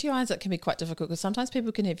with UTIs, it can be quite difficult, because sometimes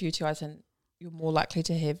people can have UTIs and you're more likely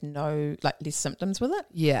to have less symptoms with it.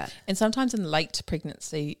 Yeah. And sometimes in late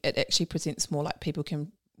pregnancy, it actually presents more like people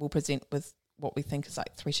will present with what we think is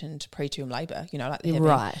like threatened preterm labour, you know, like they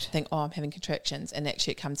think, oh, I'm having contractions, and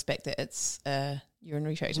actually it comes back that it's a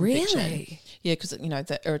urinary tract infection. Really? Yeah, because, you know,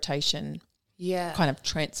 the irritation kind of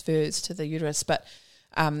transfers to the uterus. But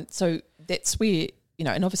so that's where, you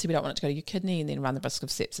know, and obviously we don't want it to go to your kidney and then run the risk of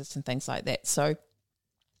sepsis and things like that. So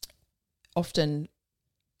often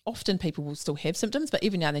often people will still have symptoms, but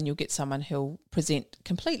every now and then you'll get someone who'll present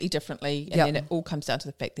completely differently, and then it all comes down to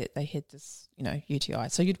the fact that they had this, UTI.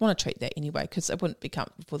 So you'd want to treat that anyway because it wouldn't be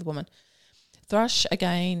comfortable for the woman. Thrush,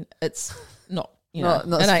 again, it's not, not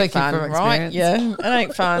it ain't fun, right? Experience. Yeah, it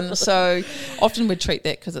ain't fun. So often we'd treat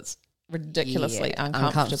that because it's ridiculously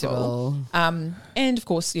uncomfortable. And of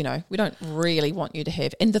course, we don't really want you to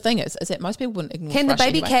have. And the thing is that most people wouldn't ignore. Can the thrush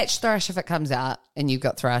baby anyway. catch thrush if it comes out and you've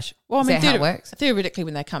got thrush? Well, I mean, is that how it works? Theoretically,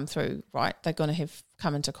 when they come through, right, they're going to have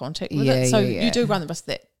come into contact with it. So you do run the risk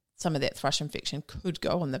that some of that thrush infection could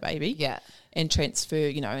go on the baby. Yeah. And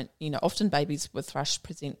transfer. Often babies with thrush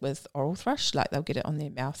present with oral thrush, like they'll get it on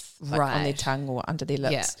their mouth, like on their tongue or under their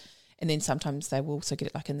lips. Yeah. And then sometimes they will also get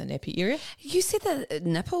it like in the nappy area. You said that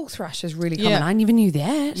nipple thrush is really common. I never knew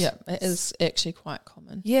that. Yeah, it is actually quite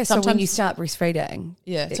common. Yeah, so when you start breastfeeding.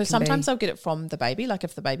 Yeah, so sometimes they'll get it from the baby, like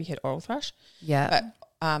if the baby had oral thrush. Yeah.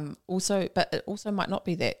 But it also might not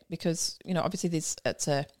be that because, obviously it's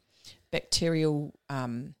a bacterial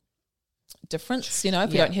difference.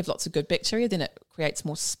 If you don't have lots of good bacteria, then it creates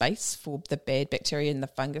more space for the bad bacteria and the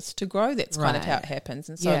fungus to grow. That's kind of how it happens.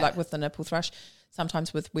 And so like with the nipple thrush,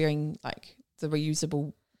 sometimes with wearing like the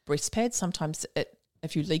reusable breast pads, sometimes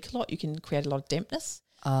if you leak a lot, you can create a lot of dampness.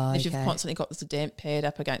 If you've constantly got this damp pad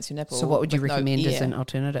up against your nipple. So what would you recommend as an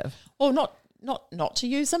alternative? Well, not to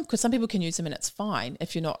use them because some people can use them and it's fine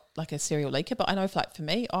if you're not like a serial leaker. But I know for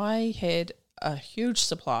me, I had a huge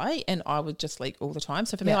supply and I would just leak all the time.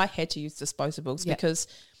 So for me, I had to use disposables because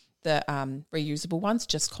the reusable ones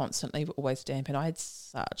just constantly were always damp, and I had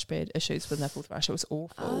such bad issues with nipple thrush. It was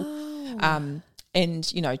awful.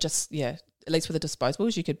 And, at least with the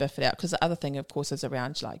disposables, you could biff it out because the other thing, of course, is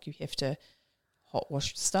around like you have to hot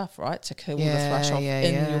wash stuff, right, to kill the thrush off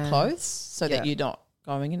in your clothes so that you're not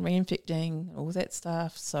going and reinfecting, all that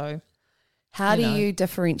stuff. So how do you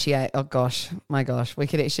differentiate? Oh, my gosh, we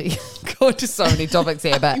could actually go into so many topics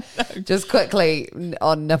here, but just quickly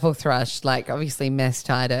on nipple thrush, like obviously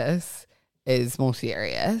mastitis is more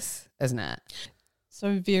serious, isn't it?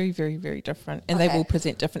 So very, very, very different, and they will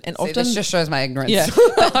present different. And often this just shows my ignorance. Yeah,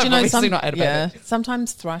 but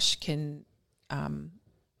sometimes thrush can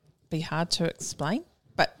be hard to explain,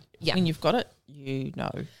 but when you've got it,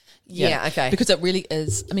 Yeah, okay. Because it really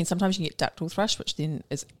is. I mean, sometimes you can get ductal thrush, which then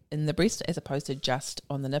is in the breast as opposed to just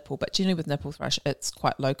on the nipple. But generally with nipple thrush, it's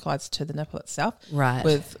quite localized to the nipple itself, right?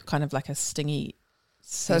 With kind of like a stingy.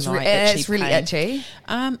 So it's really itchy.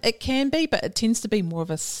 It can be, but it tends to be more of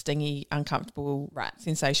a stingy, uncomfortable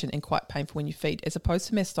sensation and quite painful when you feed, as opposed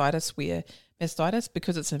to mastitis, where mastitis,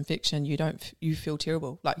 because it's an infection, you feel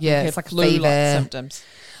terrible, like you have it's like flu-like fever symptoms.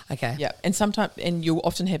 Okay, yeah, and you'll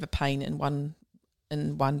often have a pain in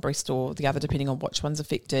one breast or the other, depending on which one's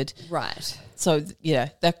affected. Right. So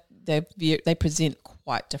they present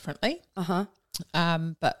quite differently. But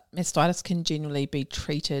mastitis can generally be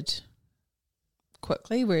treated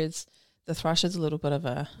quickly, whereas the thrush is a little bit of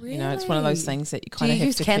a, it's one of those things that you kind of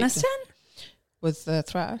have to. Do you use Caniston with the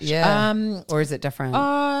thrush? Yeah. Or is it different?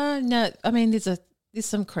 No. I mean, there's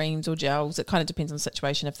some creams or gels. It kind of depends on the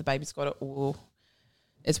situation, if the baby's got it or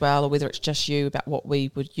as well, or whether it's just you, about what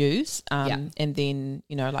we would use. And then,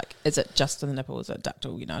 like, is it just on the nipple? Is it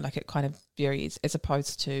ductal? Like it kind of varies, as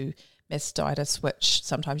opposed to mastitis, which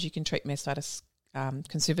sometimes you can treat mastitis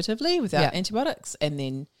conservatively without antibiotics, and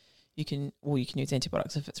then you can use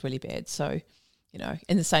antibiotics if it's really bad. So,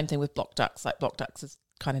 and the same thing with blocked ducts. Like blocked ducts is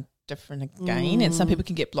kind of different again, and some people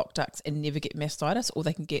can get blocked ducts and never get mastitis, or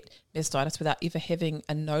they can get mastitis without ever having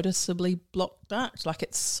a noticeably blocked duct. Like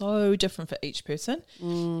it's so different for each person,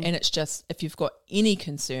 and it's just, if you've got any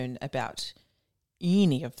concern about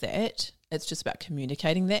any of that, it's just about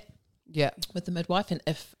communicating that with the midwife. And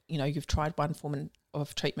if you've tried one form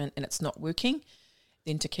of treatment and it's not working,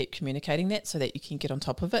 then to keep communicating that so that you can get on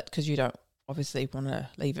top of it, because you don't obviously want to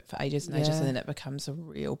leave it for ages and ages, and then it becomes a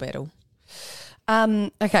real battle.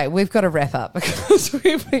 Okay, we've got to wrap up because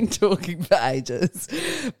we've been talking for ages,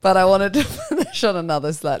 but I wanted to finish on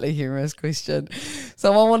another slightly humorous question.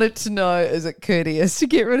 Someone wanted to know, is it courteous to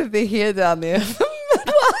get rid of their hair down there for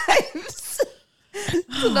midwives?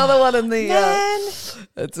 It's another one in the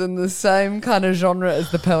it's in the same kind of genre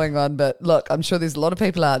as the pilling one, but look, I'm sure there's a lot of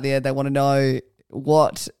people out there that want to know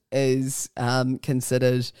what is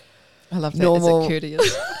considered I love that. normal. Is it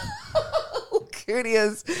courteous?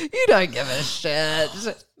 Courteous. You don't give a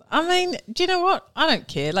shit. I mean, do you know what? I don't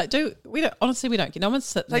care. Like, we don't care. No one's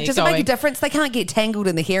sitting there does it make a difference? They can't get tangled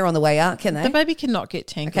in the hair on the way out, can they? The baby cannot get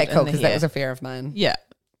tangled. Okay, cool. Because that was a fear of mine. Yeah,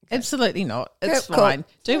 absolutely not. It's cool. fine.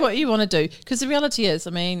 Do what you want to do. Because the reality is, I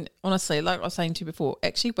mean, honestly, like I was saying to you before,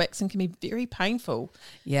 actually waxing can be very painful.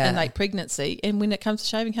 In late pregnancy, and when it comes to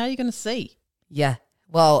shaving hair, you're going to see. Yeah.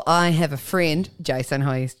 Well, I have a friend, Jason,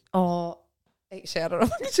 who actually, I don't know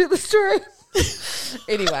if I can share the story.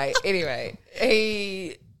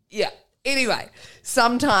 Anyway,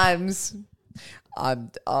 sometimes I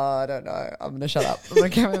don't know. I'm going to shut up. I'm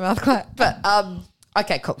going to keep my mouth quiet. But,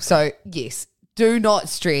 okay, cool. So, yes, do not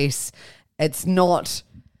stress. It's not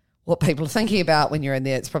what people are thinking about when you're in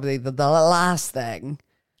there. It's probably the last thing.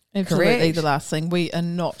 Absolutely, correct? the last thing. We are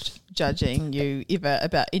not judging you ever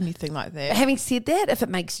about anything like that. Having said that, if it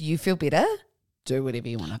makes you feel better, do whatever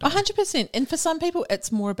you want to do. 100%. And for some people,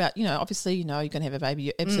 it's more about, obviously, you're going to have a baby,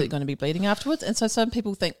 you're absolutely going to be bleeding afterwards. And so some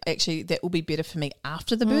people think, actually, that will be better for me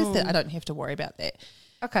after the birth, that I don't have to worry about that.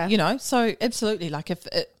 Okay. So absolutely, like if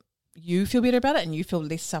you feel better about it and you feel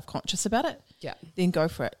less self-conscious about it, then go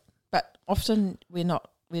for it. But often we're not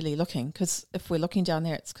really looking, because if we're looking down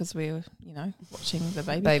there, it's because we're, watching the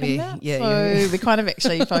baby come out. Yeah. So we're kind of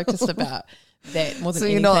actually focused about that more than anything. So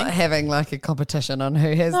you're not having like a competition on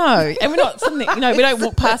who has... No, and we're not suddenly, we don't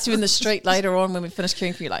walk past you in the street later on when we finish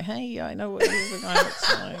caring for you like, hey, I know what you're going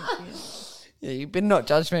looks like. Yeah, you better not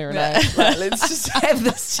judge me, Renee. Like, let's just have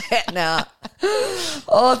this chat now.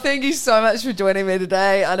 Oh, thank you so much for joining me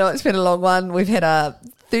today. I know it's been a long one. We've had a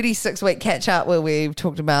 36-week catch-up where we've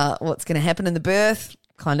talked about what's going to happen in the birth,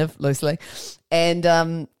 kind of loosely. And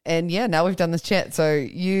yeah, now we've done this chat. So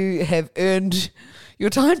you have earned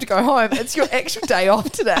your time to go home. It's your actual day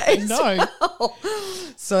off today. No.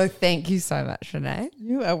 So thank you so much, Renee.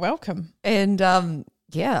 You are welcome. And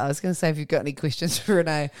yeah, I was going to say, if you've got any questions for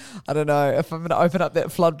Renee, I don't know if I'm going to open up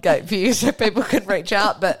that floodgate for you so people can reach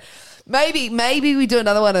out. But maybe we do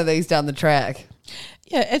another one of these down the track.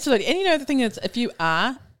 Yeah, absolutely. And the thing is, if you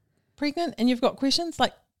are pregnant and you've got questions,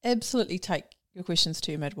 like absolutely take your questions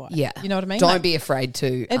to your midwife. Yeah. You know what I mean? Don't be afraid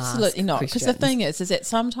to absolutely ask not. Because the questions. thing is that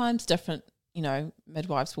sometimes different,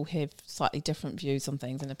 midwives will have slightly different views on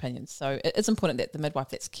things and opinions. So it's important that the midwife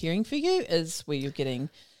that's caring for you is where you're getting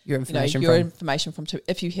your information from too,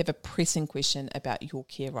 if you have a pressing question about your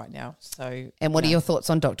care right now. So, and what are your thoughts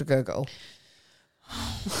on Dr. Google?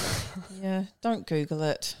 Yeah, don't Google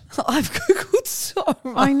it. I've Googled so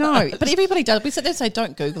much. I know, but everybody does. We sit there and say,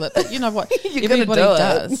 don't Google it, but you know what? Everybody do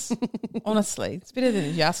does. Honestly, it's better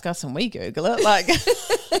than you ask us and we Google it. Like,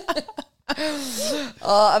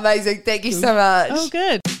 oh, amazing. Thank you so much. Oh,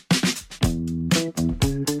 good.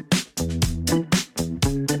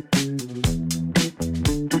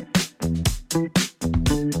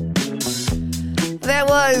 That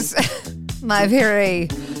was my very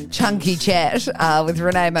chunky chat with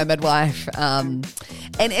Renee, my midwife. And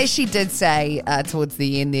as she did say towards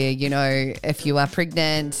the end there, if you are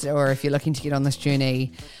pregnant or if you're looking to get on this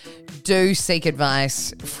journey, do seek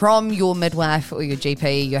advice from your midwife or your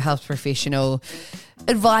GP, your health professional.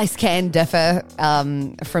 Advice can differ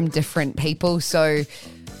from different people. So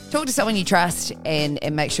talk to someone you trust and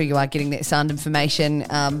make sure you are getting that sound information.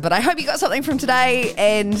 But I hope you got something from today,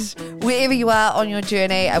 and wherever you are on your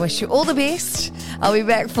journey, I wish you all the best. I'll be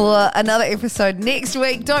back for another episode next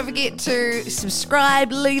week. Don't forget to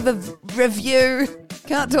subscribe, leave a review.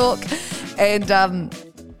 Can't talk. And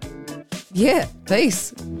yeah,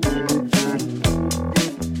 peace.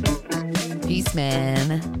 Peace,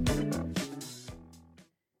 man.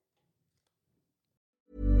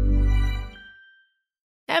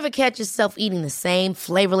 Ever catch yourself eating the same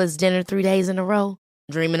flavorless dinner 3 days in a row?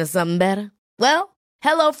 Dreaming of something better? Well,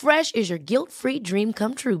 HelloFresh is your guilt-free dream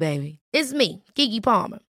come true, baby. It's me, Keke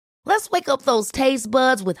Palmer. Let's wake up those taste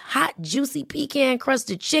buds with hot, juicy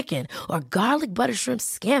pecan-crusted chicken or garlic butter shrimp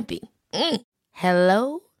scampi.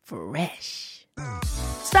 Hello Fresh.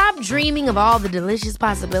 Stop dreaming of all the delicious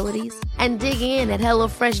possibilities and dig in at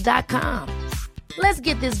HelloFresh.com. Let's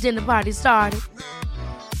get this dinner party started.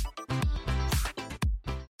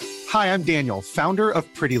 Hi, I'm Daniel, founder of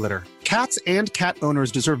Pretty Litter. Cats and cat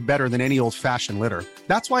owners deserve better than any old-fashioned litter.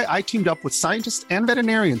 That's why I teamed up with scientists and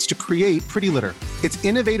veterinarians to create Pretty Litter. Its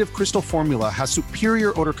innovative crystal formula has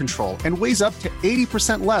superior odor control and weighs up to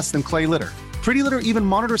 80% less than clay litter. Pretty Litter even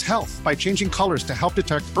monitors health by changing colors to help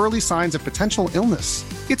detect early signs of potential illness.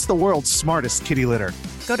 It's the world's smartest kitty litter.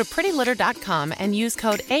 Go to prettylitter.com and use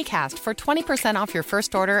code ACAST for 20% off your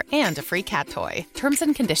first order and a free cat toy. Terms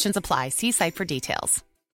and conditions apply. See site for details.